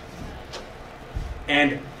thrive?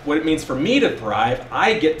 And what it means for me to thrive,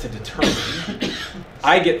 I get to determine,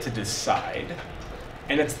 I get to decide,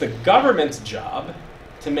 and it's the government's job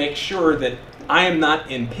to make sure that I am not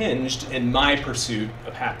impinged in my pursuit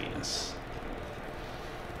of happiness.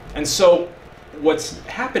 And so what's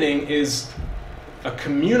happening is a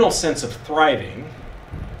communal sense of thriving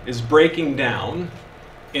is breaking down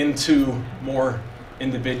into more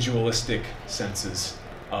individualistic senses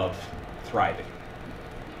of thriving.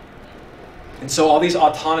 And so all these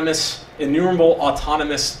innumerable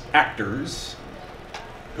autonomous actors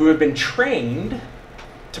who have been trained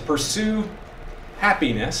to pursue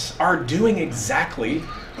happiness are doing exactly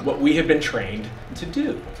what we have been trained to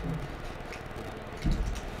do.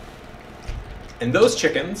 And those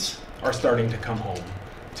chickens are starting to come home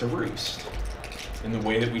to roost in the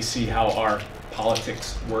way that we see how our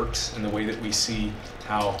politics works, in the way that we see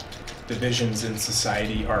how divisions in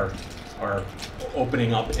society are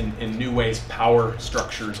opening up in new ways. Power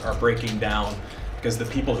structures are breaking down because the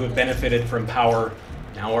people who have benefited from power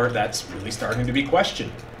now that's really starting to be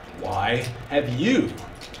questioned. Why have you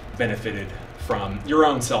benefited from your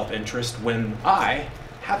own self-interest when I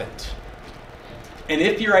haven't? And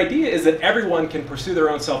if your idea is that everyone can pursue their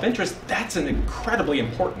own self-interest, that's an incredibly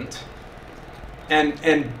important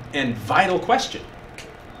and vital question.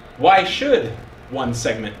 Why should one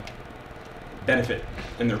segment benefit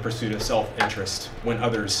in their pursuit of self-interest when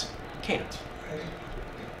others can't?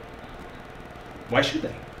 Why should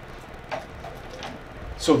they?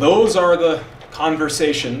 So those are the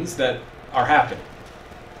conversations that are happening.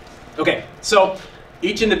 Okay, so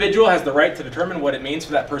each individual has the right to determine what it means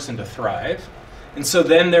for that person to thrive. And so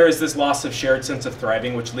then there is this loss of shared sense of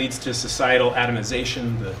thriving, which leads to societal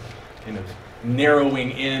atomization, the kind of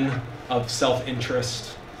narrowing in of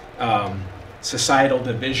self-interest, societal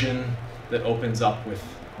division that opens up with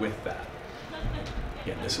that.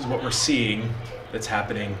 Again, this is what we're seeing that's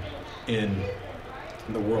happening in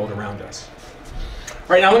the world around us. All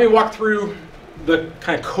right, now let me walk through the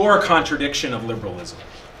kind of core contradiction of liberalism.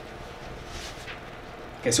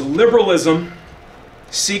 Okay, so liberalism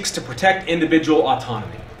seeks to protect individual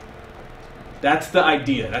autonomy. That's the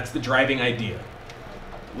idea, that's the driving idea.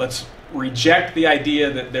 Let's reject the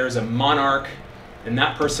idea that there's a monarch and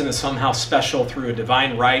that person is somehow special through a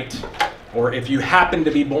divine right, or if you happen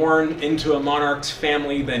to be born into a monarch's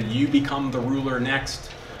family, then you become the ruler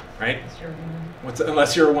next, right?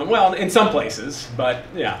 Unless you're one. Well, in some places, but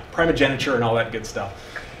yeah, primogeniture and all that good stuff.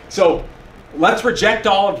 So let's reject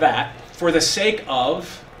all of that for the sake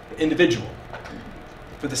of the individual,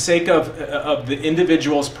 for the sake of the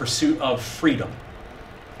individual's pursuit of freedom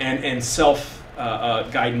and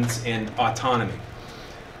self-guidance and autonomy.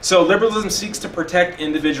 So liberalism seeks to protect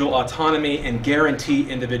individual autonomy and guarantee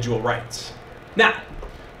individual rights. Now,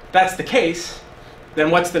 if that's the case, then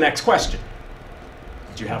what's the next question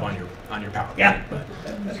that you have on your PowerPoint?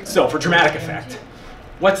 Yeah. So for dramatic effect,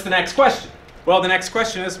 what's the next question? Well, the next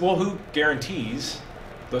question is, well, who guarantees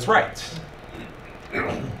those rights?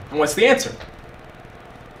 And what's the answer?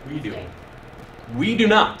 We do. We do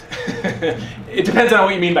not. It depends on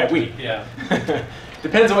what you mean by we. Yeah.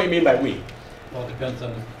 Depends on what you mean by we. Well, it depends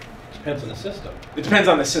on the system. It depends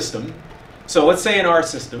on the system. So let's say in our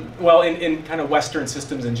system, well, in kind of Western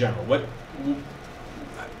systems in general.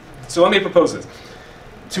 So let me propose this.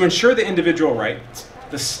 To ensure the individual rights,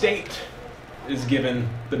 the state is given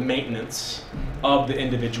the maintenance of the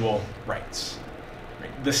individual rights.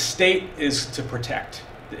 Right? The state is to protect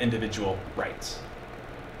the individual rights.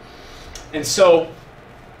 And so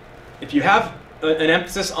if you have an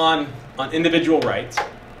emphasis on individual rights,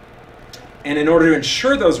 and in order to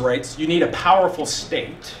ensure those rights, you need a powerful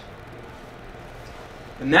state,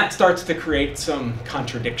 and that starts to create some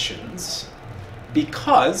contradictions,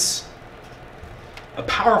 because a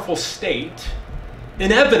powerful state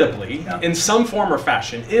inevitably, in some form or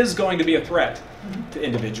fashion, is going to be a threat to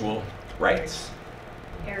individual rights.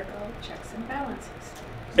 Ergo, checks and balances.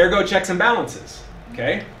 Ergo, checks and balances.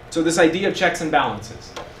 Okay? So this idea of checks and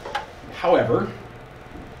balances. However,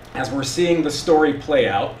 as we're seeing the story play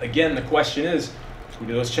out, again, the question is, who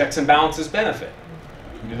do those checks and balances benefit?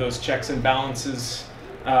 Who do those checks and balances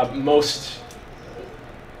most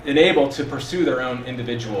enable to pursue their own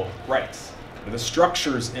individual rights? Are the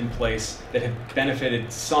structures in place that have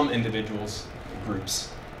benefited some individuals,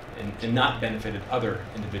 groups, and not benefited other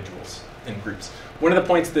individuals and groups? One of the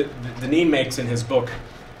points that Deneen makes in his book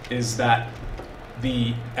is that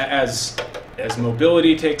as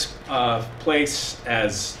mobility takes place,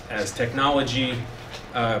 as technology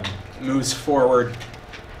moves forward,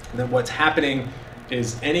 then what's happening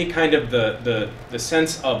is any kind of the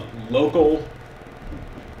sense of local,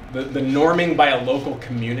 the norming by a local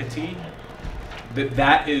community,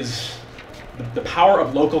 that is the power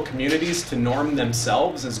of local communities to norm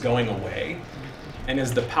themselves is going away. And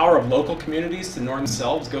as the power of local communities to norm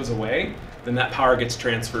themselves goes away, then that power gets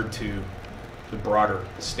transferred to the broader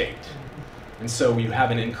state. And so you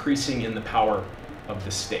have an increasing in the power of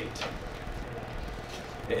the state.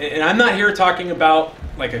 And I'm not here talking about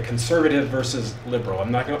like a conservative versus liberal.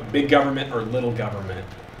 I'm not talking about big government or little government.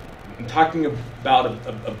 I'm talking about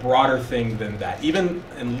a broader thing than that. Even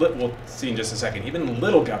in, we'll see in just a second, even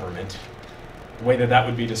little government, the way that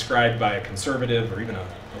would be described by a conservative or even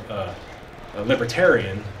a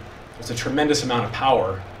libertarian, there's a tremendous amount of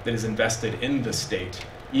power that is invested in the state,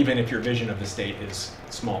 even if your vision of the state is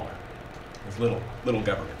smaller. It's little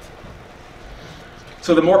government.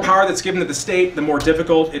 So the more power that's given to the state, the more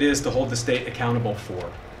difficult it is to hold the state accountable for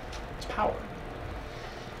its power.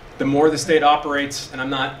 The more the state operates, and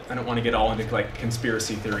I don't want to get all into like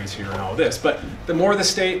conspiracy theories here and all this, but the more the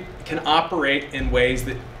state can operate in ways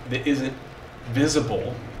that isn't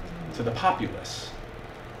visible to the populace,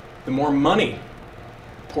 the more money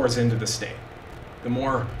pours into the state, the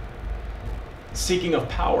more seeking of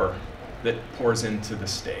power that pours into the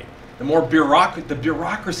state, the more the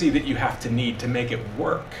bureaucracy that you have to need to make it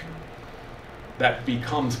work, that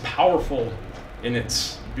becomes powerful in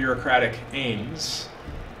its bureaucratic aims,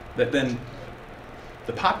 that then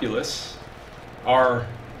the populace are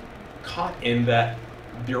caught in that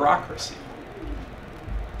bureaucracy.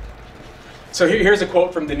 So here's a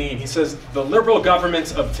quote from Deneen. He says, "The liberal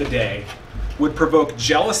governments of today would provoke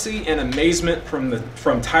jealousy and amazement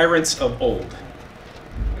from tyrants of old,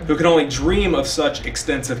 who can only dream of such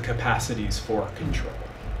extensive capacities for control."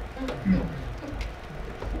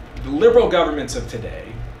 The liberal governments of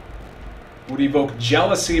today would evoke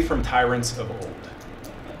jealousy from tyrants of old,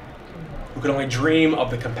 who can only dream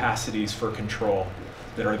of the capacities for control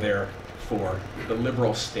that are there for the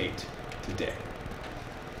liberal state today.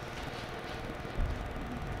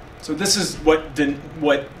 So this is what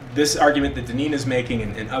this argument that Deneen is making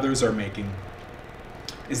and others are making,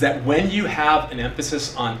 is that when you have an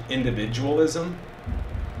emphasis on individualism,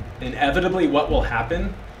 inevitably what will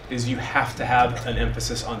happen is you have to have an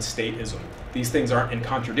emphasis on statism. These things aren't in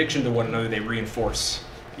contradiction to one another, they reinforce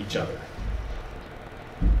each other.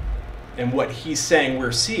 And what he's saying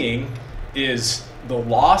we're seeing is the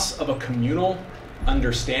loss of a communal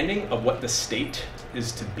understanding of what the state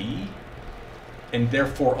is to be, and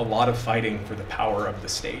therefore a lot of fighting for the power of the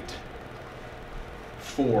state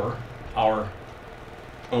for our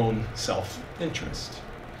own self-interest.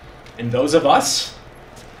 And those of us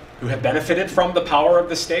who have benefited from the power of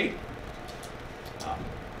the state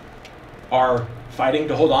are fighting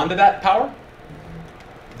to hold on to that power.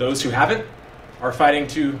 Those who haven't are fighting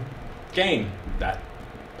to gain that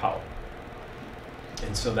power.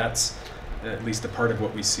 And so that's at least a part of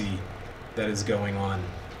what we see that is going on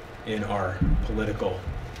in our political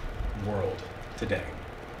world today.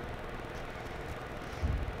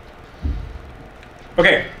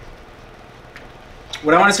 Okay,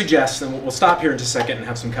 what I want to suggest, and we'll stop here in just a second and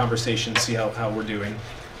have some conversation, see how we're doing,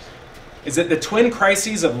 is that the twin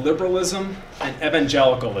crises of liberalism and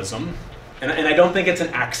evangelicalism And I don't think it's an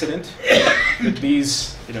accident that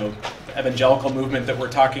these, the evangelical movement that we're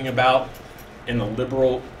talking about and the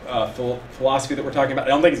liberal philosophy that we're talking about, I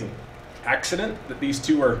don't think it's an accident that these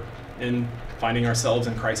two are finding ourselves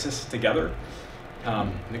in crisis together.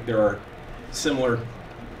 I think there are similar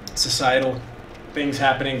societal things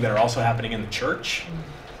happening that are also happening in the church,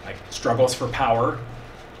 like struggles for power,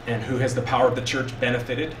 and who has the power of the church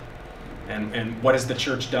benefited, and what has the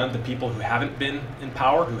church done to people who haven't been in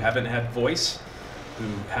power, who haven't had voice, who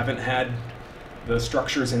haven't had the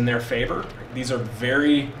structures in their favor. These are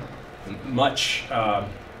very much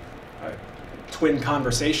twin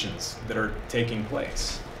conversations that are taking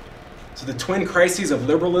place. So the twin crises of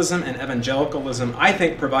liberalism and evangelicalism, I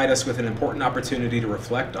think, provide us with an important opportunity to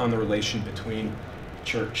reflect on the relation between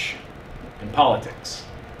church and politics,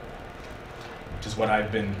 which is what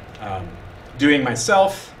I've been doing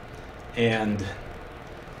myself and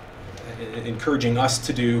encouraging us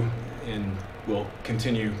to do, and will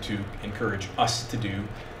continue to encourage us to do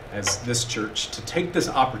as this church, to take this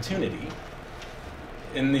opportunity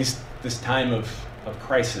in this time of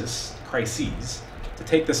crises, to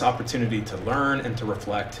take this opportunity to learn and to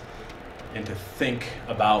reflect and to think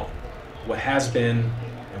about what has been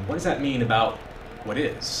and what does that mean about what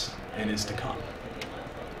is and is to come.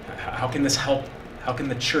 How can this help? How can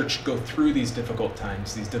the church go through these difficult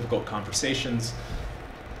times, these difficult conversations,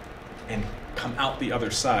 and come out the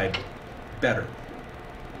other side better?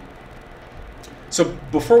 So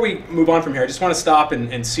before we move on from here, I just want to stop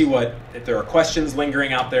and see if there are questions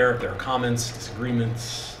lingering out there, if there are comments,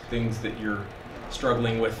 disagreements, things that you're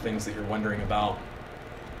struggling with, things that you're wondering about,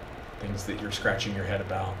 things that you're scratching your head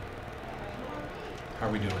about. How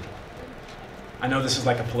are we doing? I know this is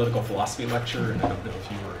like a political philosophy lecture, and I don't know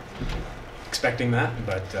if you were expecting that,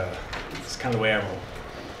 but it's kind of the way I roll.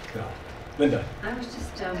 So, Linda. I was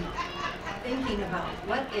just thinking about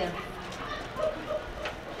what if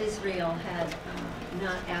Israel had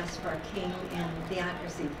not asked for a king and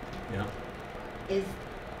theocracy. Yeah.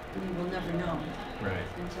 We'll never know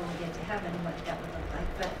until we get to heaven what that would look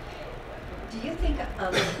like. But do you think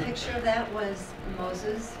a picture of that was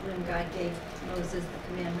Moses, when God gave Moses the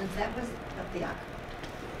commandments? That was a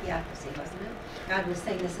theocracy, wasn't it? God was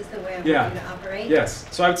saying, this is the way I want you to operate? Yes.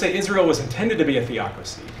 So I would say Israel was intended to be a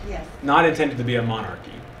theocracy, not intended to be a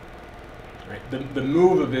monarchy. Right? The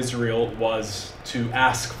move of Israel was to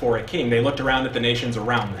ask for a king. They looked around at the nations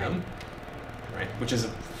around them, right? Which is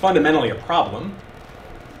fundamentally a problem.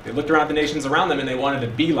 They looked around at the nations around them and they wanted to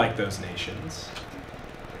be like those nations.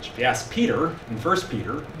 Which, if you ask Peter in 1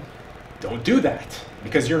 Peter, don't do that,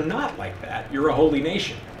 because you're not like that. You're a holy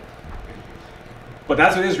nation. But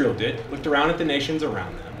that's what Israel did. Looked around at the nations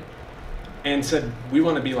around them and said, we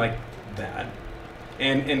want to be like that.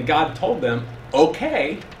 And God told them,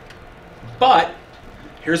 okay, but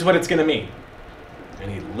here's what it's going to mean. And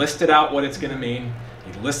he listed out what it's going to mean.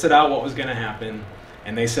 He listed out what was going to happen.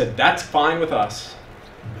 And they said, that's fine with us.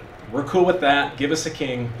 We're cool with that. Give us a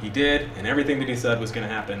king. He did, and everything that he said was going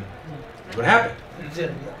to happen. What happened?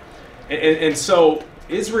 And so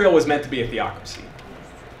Israel was meant to be a theocracy.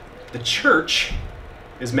 The church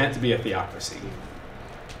is meant to be a theocracy.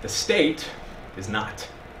 The state is not.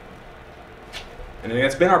 And I think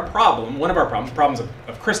that's been our problem. One of our problems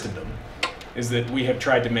of Christendom, is that we have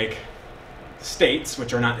tried to make states,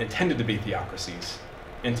 which are not intended to be theocracies,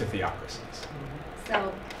 into theocracies.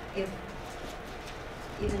 So if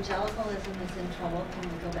evangelicalism is in trouble,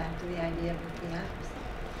 can we go back to the idea of a theocracy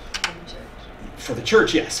for the church? For the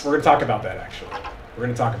church, yes. We're going to talk about that, actually. We're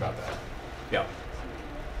going to talk about that. Yeah.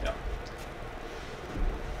 Yeah.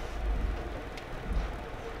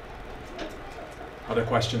 Other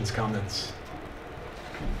questions, comments,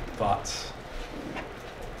 thoughts?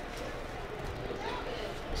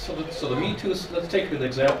 So the Me Too, let's take an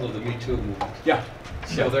example of the Me Too movement. Yeah.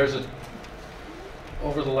 So there's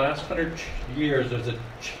over the last 100 years, there's a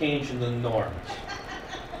change in the norms.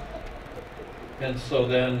 And so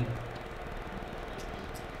then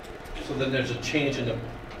there's a change in the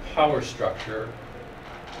power structure.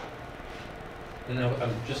 And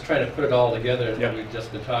I'm just trying to put it all together, what we've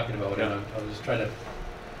just been talking about. And I'm just trying to,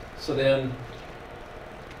 so then,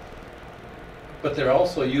 but they're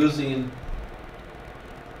also using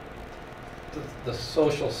the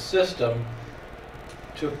social system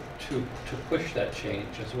to push that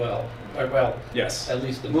change as well. Or, well, yes. At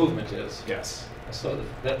least the movement is. Yes. So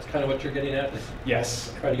that's kind of what you're getting at?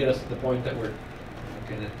 Yes. Trying to get us to the point that we're,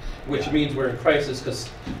 which means we're in crisis because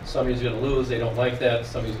somebody's going to lose, they don't like that,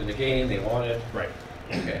 somebody's going to gain, they want it. Right.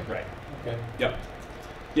 Okay. Right. Okay. Yep.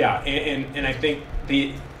 Yeah, and I think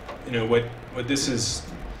what this is,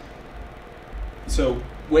 so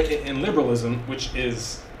in liberalism, which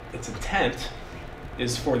is its intent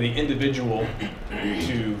is for the individual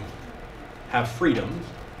to have freedom,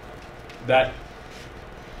 that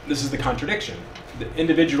this is the contradiction. The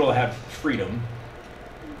individual have freedom.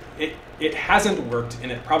 It hasn't worked,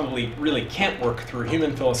 and it probably really can't work through a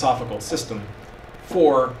human philosophical system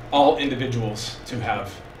for all individuals to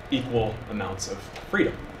have equal amounts of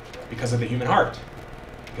freedom because of the human heart,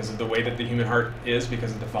 because of the way that the human heart is,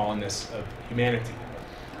 because of the fallenness of humanity.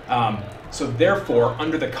 So therefore,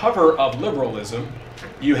 under the cover of liberalism,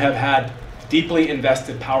 you have had deeply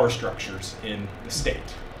invested power structures in the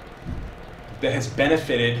state that has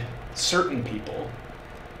benefited certain people,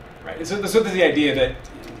 right? So there's the idea that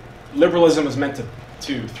liberalism was meant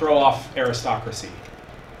to throw off aristocracy.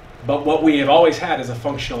 But what we have always had is a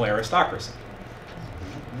functional aristocracy.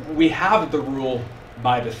 We have the rule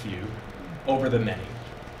by the few over the many.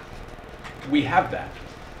 We have that.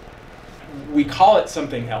 We call it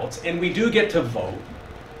something else, and we do get to vote,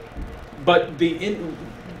 but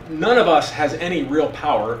none of us has any real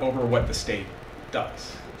power over what the state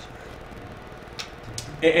does.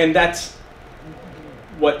 And that's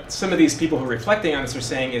what some of these people who are reflecting on this are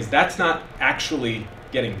saying, is that's not actually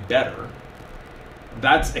getting better.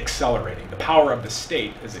 That's accelerating. The power of the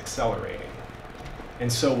state is accelerating.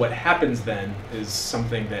 And so what happens then is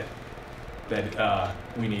something that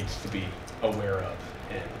we need to be aware of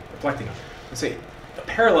and reflecting on. Let's say a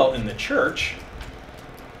parallel in the church,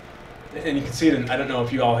 and you can see it in, I don't know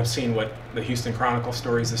if you all have seen what the Houston Chronicle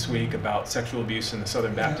stories this week about sexual abuse in the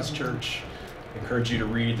Southern Baptist Church. I encourage you to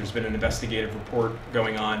read. There's been an investigative report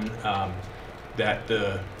going on that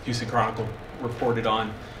the Houston Chronicle reported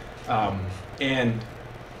on. And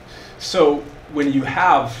so when you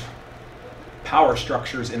have power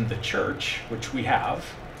structures in the church, which we have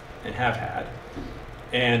and have had,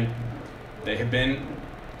 and they have been,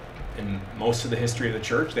 in most of the history of the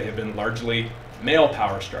church, they have been largely male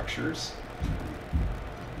power structures,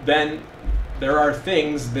 then there are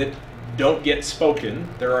things that don't get spoken.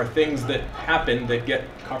 There are things that happen that get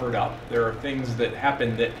covered up. There are things that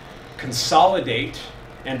happen that consolidate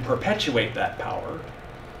and perpetuate that power,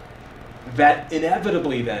 that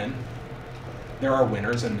inevitably then there are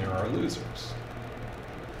winners and there are losers.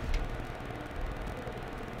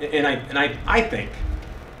 And I think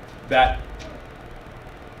that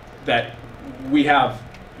we have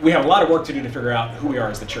a lot of work to do to figure out who we are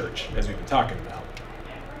as the church, as we've been talking about.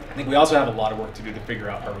 I think we also have a lot of work to do to figure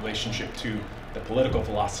out our relationship to the political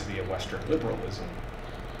philosophy of Western liberalism,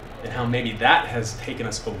 and how maybe that has taken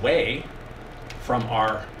us away from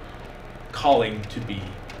our calling to be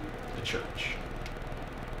the church.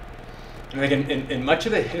 And I think in much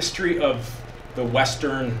of the history of the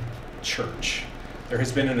Western church, there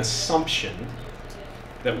has been an assumption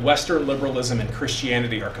that Western liberalism and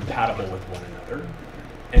Christianity are compatible with one another,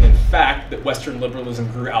 and in fact, that Western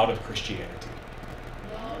liberalism grew out of Christianity.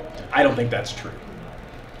 I don't think that's true.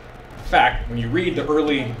 In fact, when you read the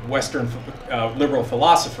early Western liberal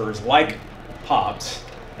philosophers like Hobbes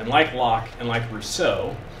and like Locke and like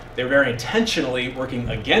Rousseau, they were very intentionally working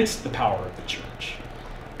against the power of the church,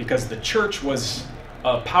 because the church was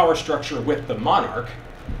a power structure with the monarch,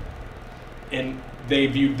 and they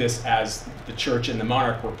viewed this as the church and the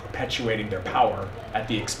monarch were perpetuating their power at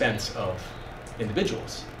the expense of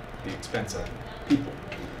individuals, the expense of people.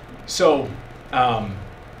 So,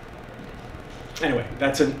 anyway,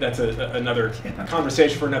 that's another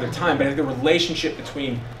conversation for another time. But I think the relationship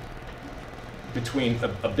between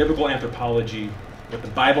a biblical anthropology, what the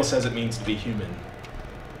Bible says it means to be human,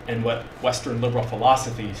 and what Western liberal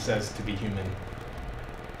philosophy says to be human.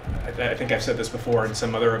 I think I've said this before in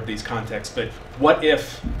some other of these contexts, but what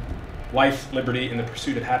if life, liberty, and the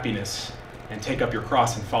pursuit of happiness, and take up your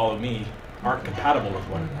cross and follow me aren't compatible with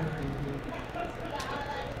one another?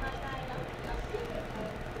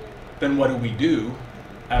 Then what do we do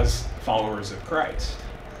as followers of Christ?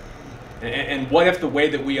 And what if the way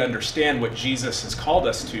that we understand what Jesus has called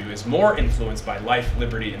us to is more influenced by life,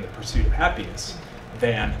 liberty, and the pursuit of happiness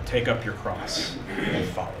than take up your cross and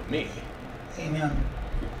follow me? Amen.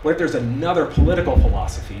 What if there's another political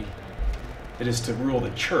philosophy that is to rule the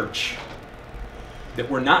church that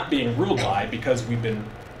we're not being ruled by because we've been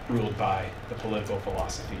ruled by the political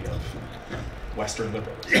philosophy of Western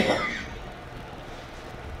liberalism?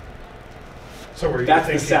 So were you That's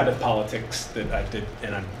thinking, the Sabbath politics that I did,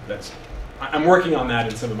 and I'm working on that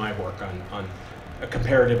in some of my work on a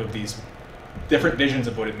comparative of these different visions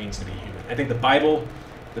of what it means to be human. I think the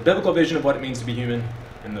biblical vision of what it means to be human,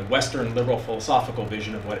 and the Western liberal philosophical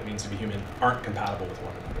vision of what it means to be human aren't compatible with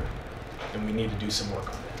one another, and we need to do some work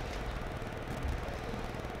on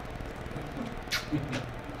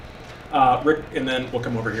that. Rick, and then we'll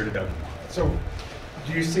come over here to Doug. so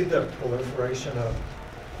Do you see the proliferation of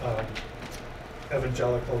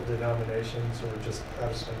evangelical denominations or just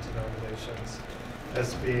Protestant denominations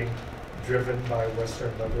as being driven by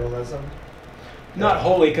Western liberalism? Not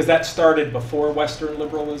wholly, because that started before Western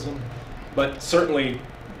liberalism, but certainly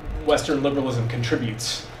Western liberalism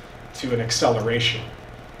contributes to an acceleration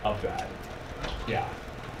of that. Yeah.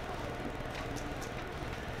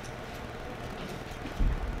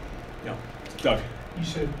 Yeah. Doug. You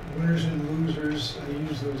said winners and losers, I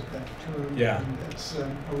use that term. Yeah. And that's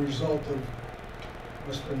a result of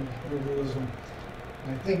Western liberalism.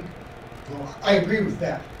 And I think, well, I agree with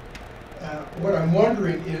that. What I'm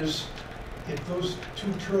wondering is if those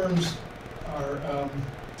two terms are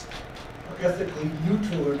ethically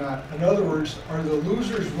neutral or not. In other words, are the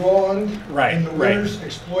losers wrong and the winners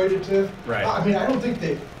exploitative? Right. I mean, I don't think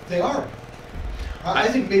they are. I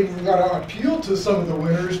think maybe we've got to appeal to some of the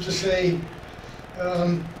winners to say,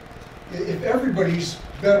 if everybody's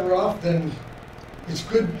better off, then it's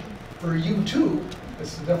good for you too.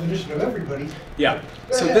 That's the definition of everybody. Yeah.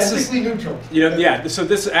 So this is ethically neutral. You know, yeah. So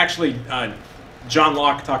this actually, John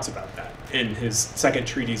Locke talks about that in his second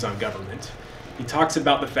treatise on government. He talks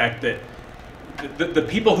about the fact that the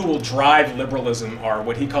people who will drive liberalism are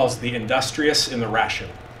what he calls the industrious and the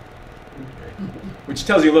rational, which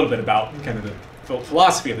tells you a little bit about kind of the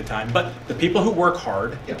philosophy of the time. But the people who work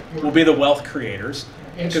hard will be the wealth creators,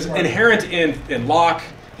 because inherent in Locke,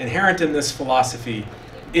 inherent in this philosophy,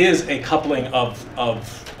 is a coupling of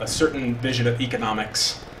a certain vision of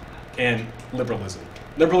economics and liberalism.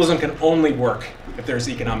 Liberalism can only work if there's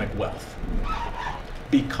economic wealth,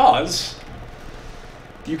 because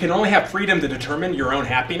you can only have freedom to determine your own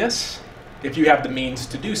happiness if you have the means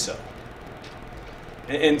to do so.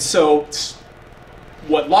 And so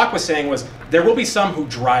what Locke was saying was there will be some who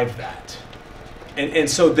drive that. And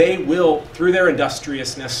so they will, through their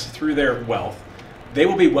industriousness, through their wealth, they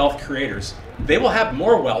will be wealth creators. They will have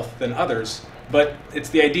more wealth than others, but it's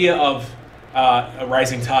the idea of a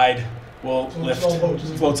rising tide will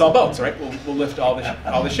floats all boats, right? We'll lift all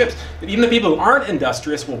the ships. But even the people who aren't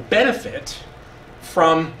industrious will benefit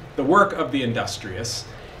from the work of the industrious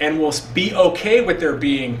and will be okay with their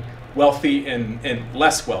being wealthy and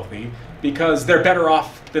less wealthy because they're better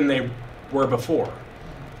off than they were before.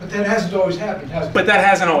 But that hasn't always happened, has it? But that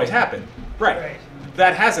hasn't always happened. Right.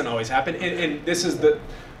 That hasn't always happened. And this is the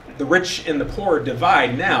rich and the poor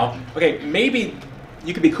divide now. Okay, maybe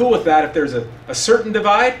you could be cool with that if there's a certain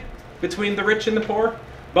divide between the rich and the poor,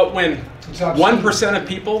 but when 1% of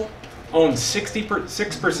people own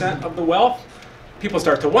 66% of the wealth, people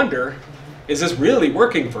start to wonder, is this really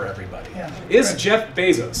working for everybody? Yeah, is Jeff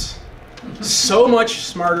Bezos so much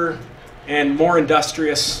smarter and more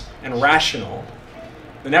industrious and rational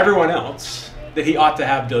than everyone else that he ought to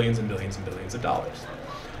have billions and billions and billions of dollars?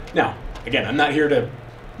 Now, again, I'm not here to,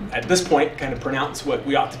 at this point, kind of pronounce what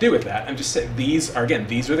we ought to do with that. I'm just saying these are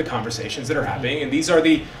the conversations that are happening, and these are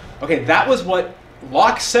that was what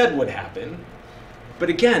Locke said would happen. But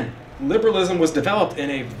again, liberalism was developed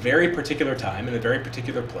in a very particular time, in a very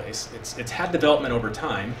particular place. It's had development over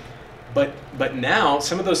time, but now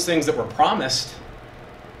some of those things that were promised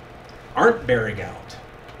aren't bearing out.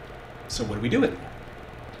 So what do we do with that?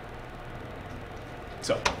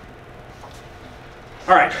 So,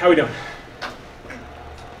 all right, how are we doing?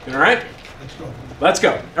 Doing all right? Let's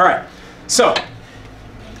go. All right. So,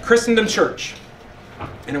 Christendom Church.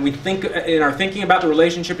 And we think in our thinking about the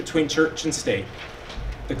relationship between church and state,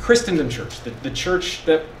 the Christendom Church, the church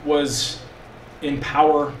that was in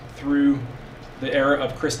power through the era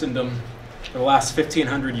of Christendom for the last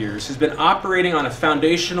 1,500 years, has been operating on a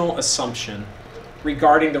foundational assumption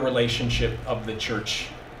regarding the relationship of the church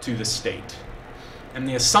to the state. And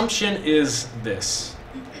the assumption is this.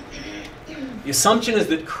 The assumption is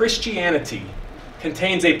that Christianity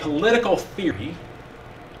contains a political theory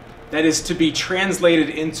that is to be translated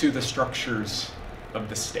into the structures of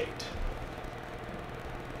the state.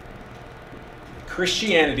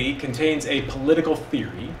 Christianity contains a political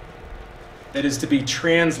theory that is to be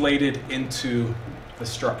translated into the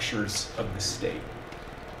structures of the state.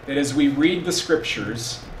 That as we read the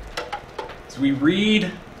scriptures, as we read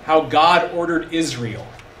how God ordered Israel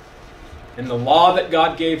and the law that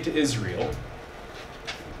God gave to Israel,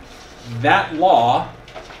 that law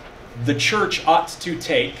the church ought to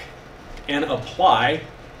take and apply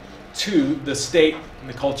to the state and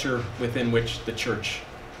the culture within which the church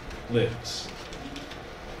lives.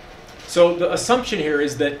 So the assumption here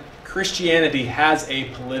is that Christianity has a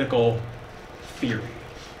political theory,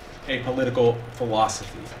 a political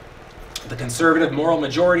philosophy. The conservative moral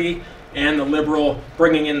majority and the liberal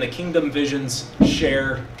bringing in the kingdom visions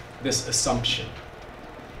share this assumption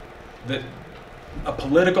that a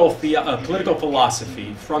political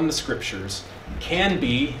philosophy from the scriptures can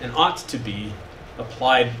be and ought to be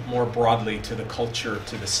applied more broadly to the culture,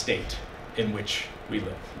 to the state in which we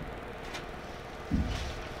live.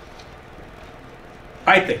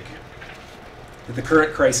 I think that the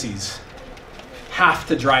current crises have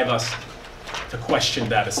to drive us to question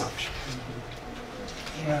that assumption.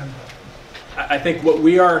 And I think what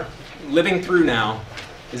we are living through now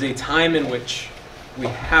is a time in which we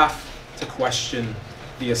have to question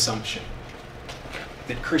the assumption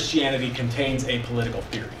that Christianity contains a political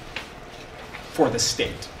theory for the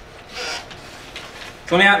state.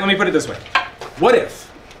 So let me put it this way. What if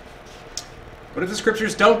the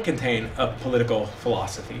scriptures don't contain a political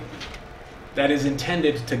philosophy that is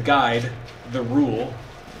intended to guide the rule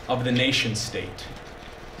of the nation state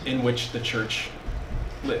in which the church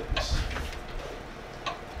lives?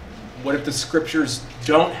 What if the scriptures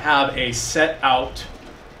don't have a set out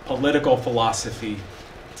political philosophy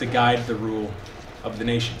to guide the rule of the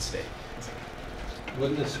nation state?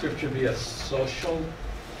 Wouldn't the scripture be a social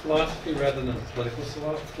philosophy rather than a political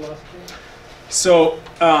philosophy? So,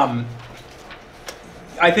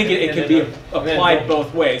 I think it can be applied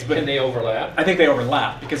both ways, but can they overlap? I think they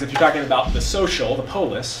overlap, because if you're talking about the social, the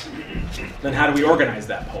polis, then how do we organize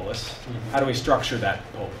that polis? How do we structure that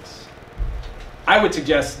polis? I would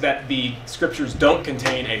suggest that the scriptures don't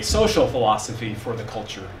contain a social philosophy for the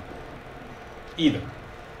culture either.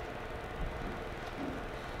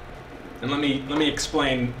 And let me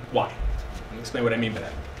explain why. Let me explain what I mean by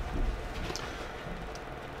that.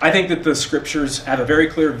 I think that the scriptures have a very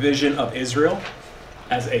clear vision of Israel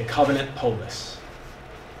as a covenant polis,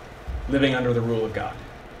 living under the rule of God.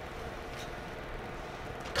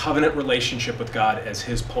 Covenant relationship with God as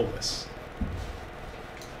his polis.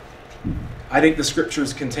 I think the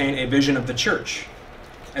scriptures contain a vision of the church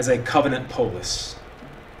as a covenant polis,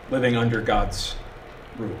 living under God's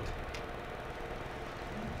rule.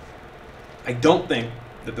 I don't think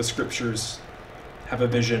that the scriptures have a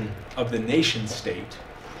vision of the nation state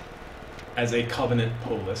as a covenant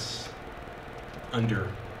polis under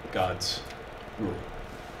God's rule.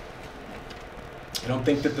 I don't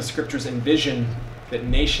think that the scriptures envision that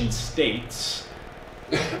nation states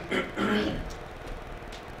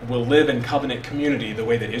will live in covenant community the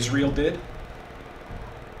way that Israel did,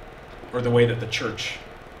 or the way that the church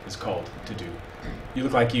is called to do. You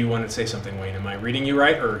look like you wanted to say something, Wayne. Am I reading you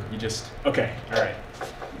right, or you just... Okay, all right.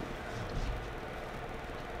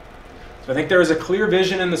 So I think there is a clear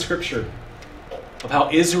vision in the scripture of how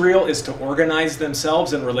Israel is to organize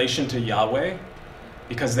themselves in relation to Yahweh,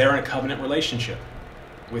 because they're in a covenant relationship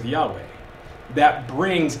with Yahweh. That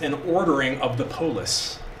brings an ordering of the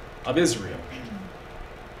polis of Israel.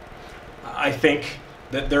 I think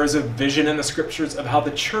that there is a vision in the scriptures of how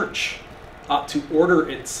the church ought to order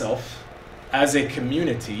itself as a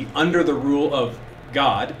community under the rule of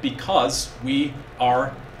God, because we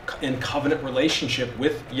are in covenant relationship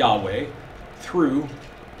with Yahweh through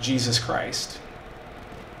Jesus Christ.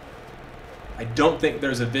 I don't think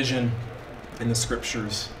there's a vision in the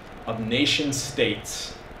scriptures of nation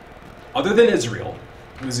states, other than Israel,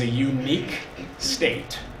 who is a unique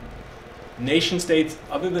state. Nation states,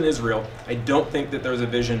 other than Israel, I don't think that there's a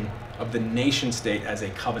vision of the nation state as a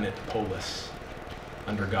covenant polis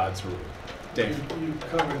under God's rule. Dave? You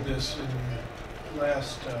covered this in the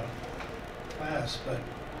last class, but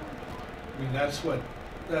I mean that's what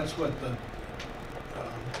the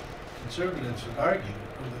conservatives would argue,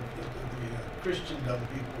 or the Christendom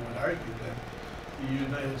people would argue, that the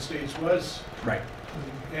United States was Right.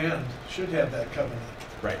 and should have that covenant.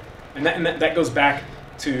 Right. And that goes back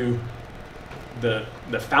to the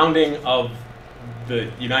founding of the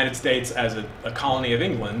United States as a colony of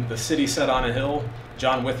England, the city set on a hill.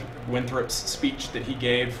 John Winthrop's speech that he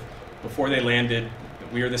gave before they landed,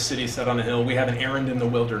 we are the city set on a hill. We have an errand in the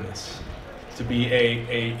wilderness to be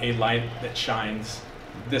a light that shines.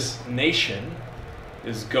 This nation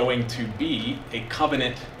is going to be a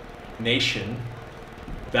covenant nation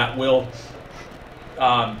that will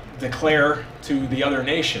declare to the other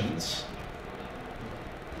nations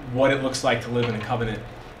what it looks like to live in a covenant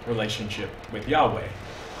relationship with Yahweh.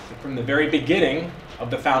 From the very beginning of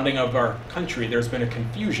the founding of our country, there's been a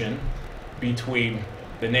confusion between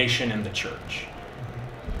the nation and the church.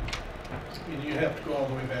 And you have to go all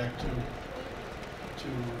the way back to the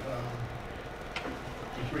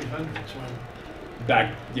 300s when.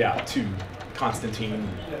 To Constantine.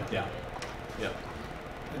 Yeah.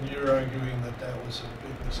 And you're arguing that that was a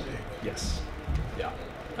big mistake. Yes. Yeah.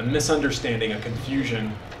 A misunderstanding, a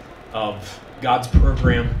confusion of God's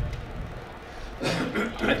program.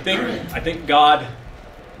 I think God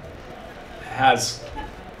has,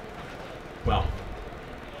 well,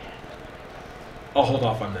 I'll hold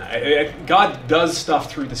off on that. God does stuff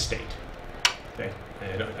through the state. Okay,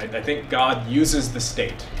 I think God uses the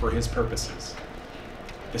state for his purposes.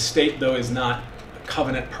 The state, though, is not a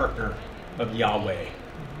covenant partner of Yahweh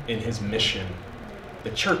in his mission. The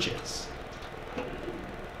church is.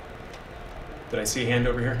 Did I see a hand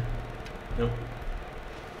over here? No?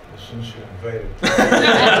 Well, since you invited.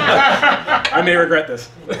 I may regret this.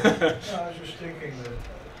 No, I was just thinking that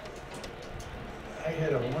I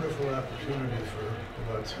had a wonderful opportunity for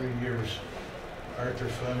about 3 years. Arthur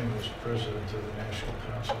Fleming was president of the National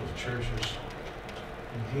Council of Churches,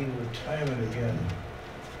 and he would time and again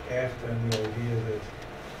act on the idea that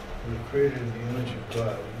we're created in the image of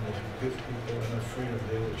God, and if you give people enough freedom,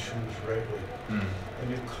 they will choose rightly. And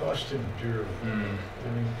it cost him dearly. I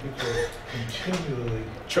mean, people continually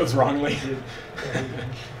chose wrongly.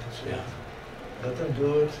 Yeah. Let them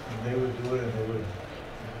do it, and they would do it, and they would.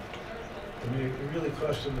 I mean, it really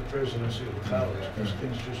cost him the presidency of the college because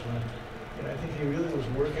things just went. And I think he really was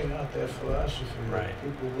working out that philosophy that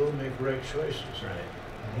people will make right choices. Right.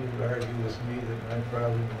 And he would argue with me that my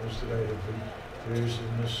problem was that I had been raised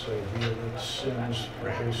in this idea that sin is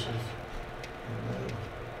pervasive. And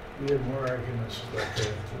we had more arguments about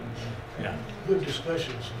that. Good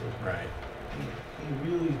discussions. But he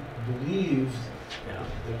really believed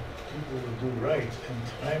that people would do right, and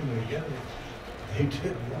time and again they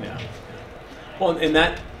did wrong. Well, and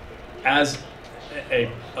that, as a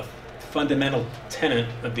fundamental tenet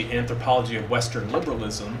of the anthropology of Western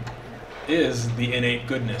liberalism, is the innate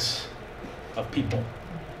goodness of people.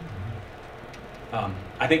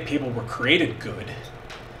 I think people were created good,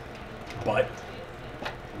 but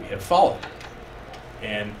we have fallen.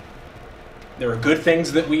 And there are good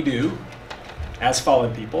things that we do as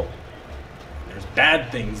fallen people. There's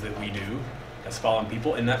bad things that we do as fallen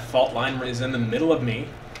people, and that fault line is in the middle of me,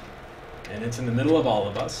 and it's in the middle of all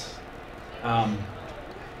of us.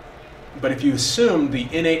 But if you assume the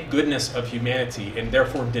innate goodness of humanity and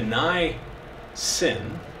therefore deny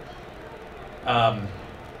sin, well,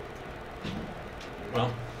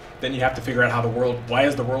 then you have to figure out why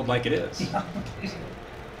is the world like it is?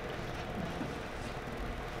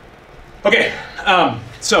 Okay,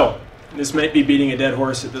 so this might be beating a dead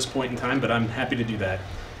horse at this point in time, but I'm happy to do that.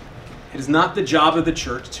 It is not the job of the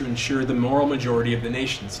church to ensure the moral majority of the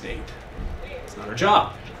nation state. It's not our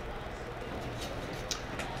job.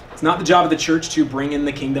 It's not the job of the church to bring in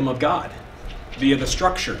the kingdom of God via the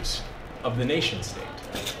structures of the nation state.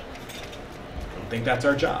 I don't think that's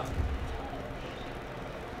our job.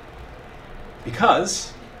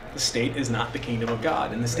 Because the state is not the kingdom of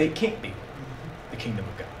God, and the state can't be the kingdom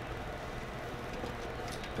of God.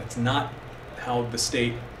 That's not how the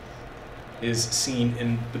state is seen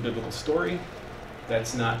in the biblical story.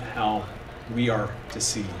 That's not how we are to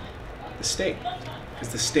see the state.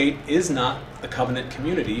 Because the state is not the covenant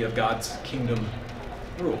community of God's kingdom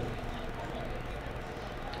rule.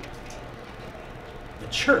 The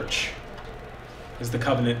church is the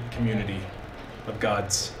covenant community of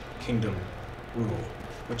God's kingdom rule,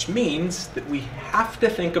 which means that we have to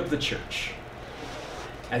think of the church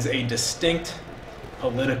as a distinct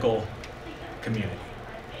political community.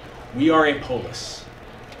 We are a polis.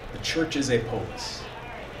 The church is a polis.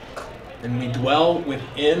 And we dwell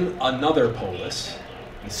within another polis,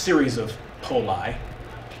 a series of poli,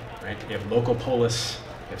 right? You have local polis,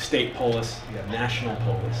 you have state polis, you have national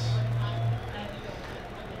polis.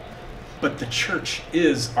 But the church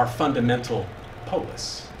is our fundamental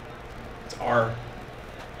polis. It's our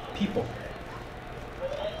people.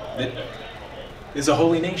 That is a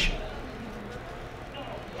holy nation.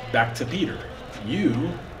 Back to Peter.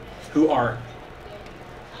 You who are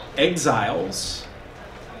exiles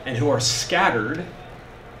and who are scattered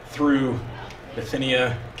through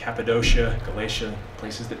Bithynia, Cappadocia, Galatia,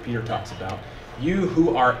 places that Peter talks about, you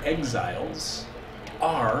who are exiles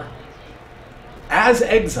are, as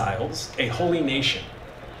exiles, a holy nation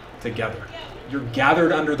together. You're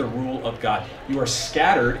gathered under the rule of God. You are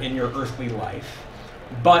scattered in your earthly life,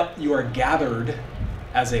 but you are gathered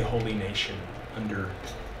as a holy nation under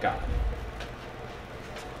God.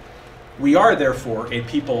 We are, therefore, a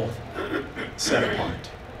people set apart.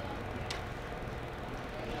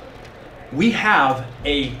 We have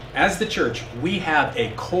as the church, we have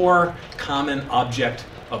a core common object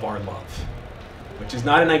of our love, which is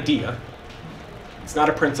not an idea, it's not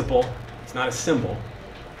a principle, it's not a symbol.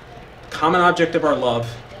 The common object of our love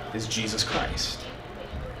is Jesus Christ.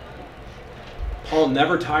 Paul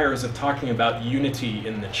never tires of talking about unity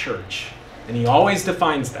in the church, and he always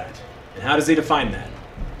defines that. And how does he define that?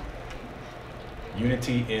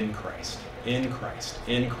 Unity in Christ, in Christ,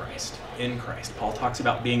 in Christ, in Christ. Paul talks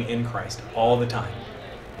about being in Christ all the time.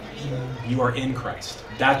 You are in Christ.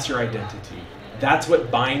 That's your identity. That's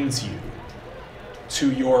what binds you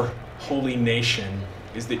to your holy nation,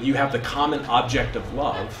 is that you have the common object of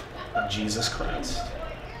love of Jesus Christ.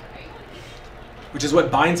 Which is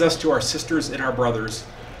what binds us to our sisters and our brothers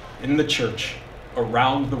in the church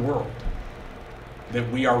around the world. That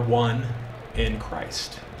we are one in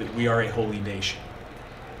Christ. That we are a holy nation.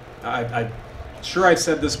 I'm sure I've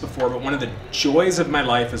said this before, but one of the joys of my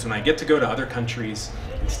life is when I get to go to other countries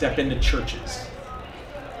and step into churches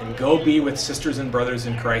and go be with sisters and brothers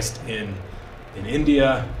in Christ in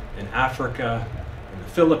India, in Africa, in the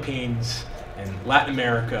Philippines, in Latin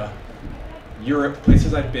America, Europe,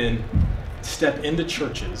 places I've been, step into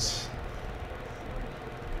churches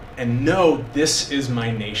and know this is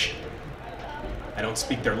my nation. I don't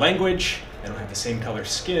speak their language. I don't have the same color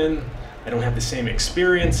skin. I don't have the same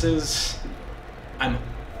experiences. I'm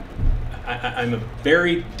a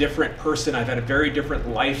very different person. I've had a very different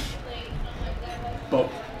life.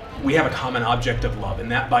 But we have a common object of love,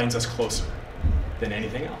 and that binds us closer than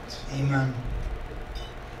anything else. Amen.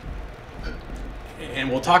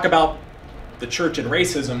 And we'll talk about the church and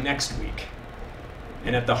racism next week.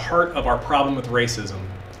 And at the heart of our problem with racism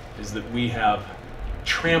is that we have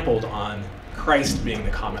trampled on Christ being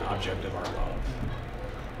the common object of our love.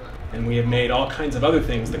 And we have made all kinds of other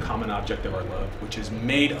things the common object of our love, which has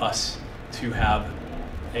made us to have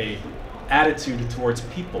an attitude towards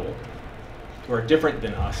people who are different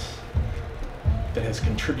than us that has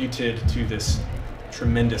contributed to this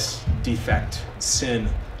tremendous defect, sin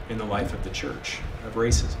in the life of the church, of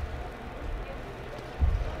racism.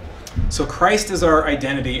 So Christ as our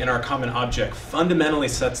identity and our common object fundamentally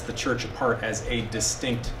sets the church apart as a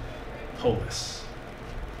distinct wholeness.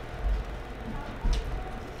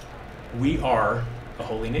 We are a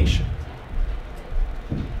holy nation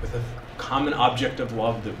with a common object of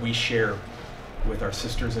love that we share with our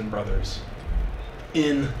sisters and brothers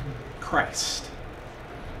in Christ.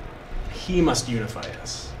 He must unify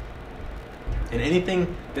us. And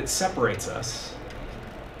anything that separates us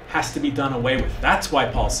has to be done away with. That's why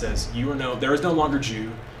Paul says, there is no longer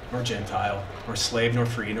Jew, nor Gentile, nor slave, nor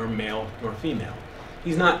free, nor male, nor female.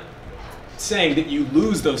 He's not saying that you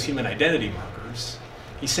lose those human identity markers.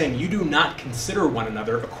 He's saying you do not consider one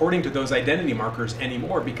another according to those identity markers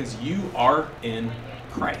anymore because you are in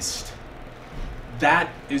Christ.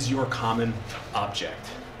 That is your common object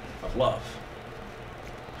of love.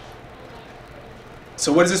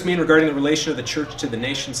 So what does this mean regarding the relation of the church to the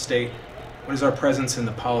nation state? What is our presence in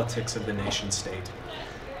the politics of the nation state?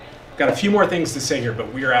 Got a few more things to say here,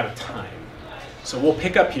 but we are out of time. So we'll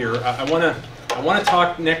pick up here. I want to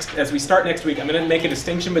talk next, as we start next week, I'm going to make a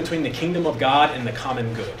distinction between the kingdom of God and the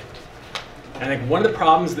common good. And I think one of the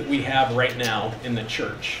problems that we have right now in the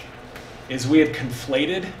church is we have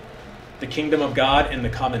conflated the kingdom of God and the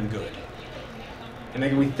common good. And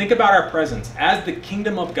then we think about our presence as the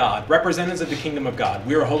kingdom of God, representatives of the kingdom of God.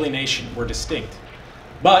 We're a holy nation. We're distinct.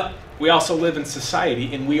 But we also live in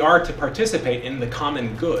society, and we are to participate in the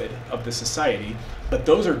common good of the society. But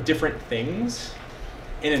those are different things.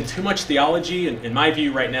 And in too much theology, in my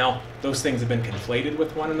view right now, those things have been conflated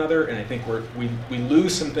with one another. And I think we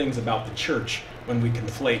lose some things about the church when we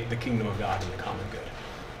conflate the kingdom of God and the common good.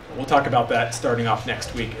 We'll talk about that starting off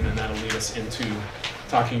next week, and then that'll lead us into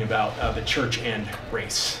talking about the church and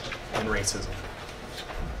race and racism.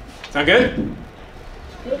 Sound good?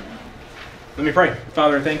 Good. Let me pray.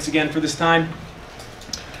 Father, thanks again for this time.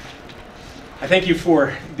 I thank you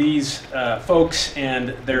for these folks and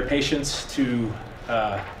their patience to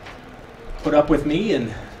put up with me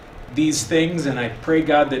and these things, and I pray,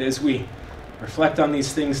 God, that as we reflect on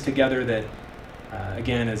these things together, that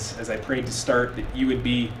again, as I prayed to start, that you would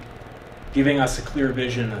be giving us a clear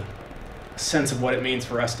vision, a sense of what it means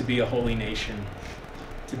for us to be a holy nation,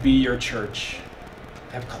 to be your church,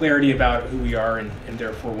 have clarity about who we are and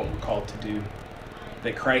therefore what we're called to do,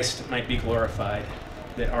 that Christ might be glorified,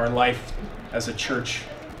 that our life as a church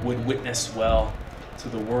would witness well to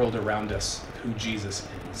the world around us who Jesus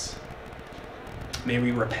is. May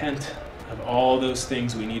we repent of all those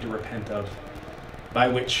things we need to repent of, by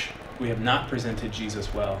which we have not presented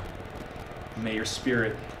Jesus well. May your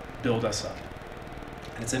Spirit build us up.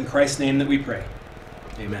 And it's in Christ's name that we pray.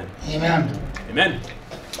 Amen. Amen. Amen.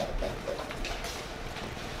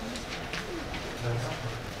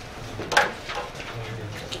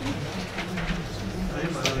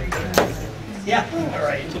 Yeah. All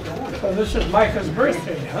right. So this is Micah's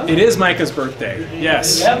birthday, huh? It is Micah's birthday.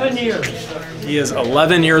 Yes. 11 years. He is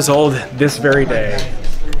 11 years old this very day.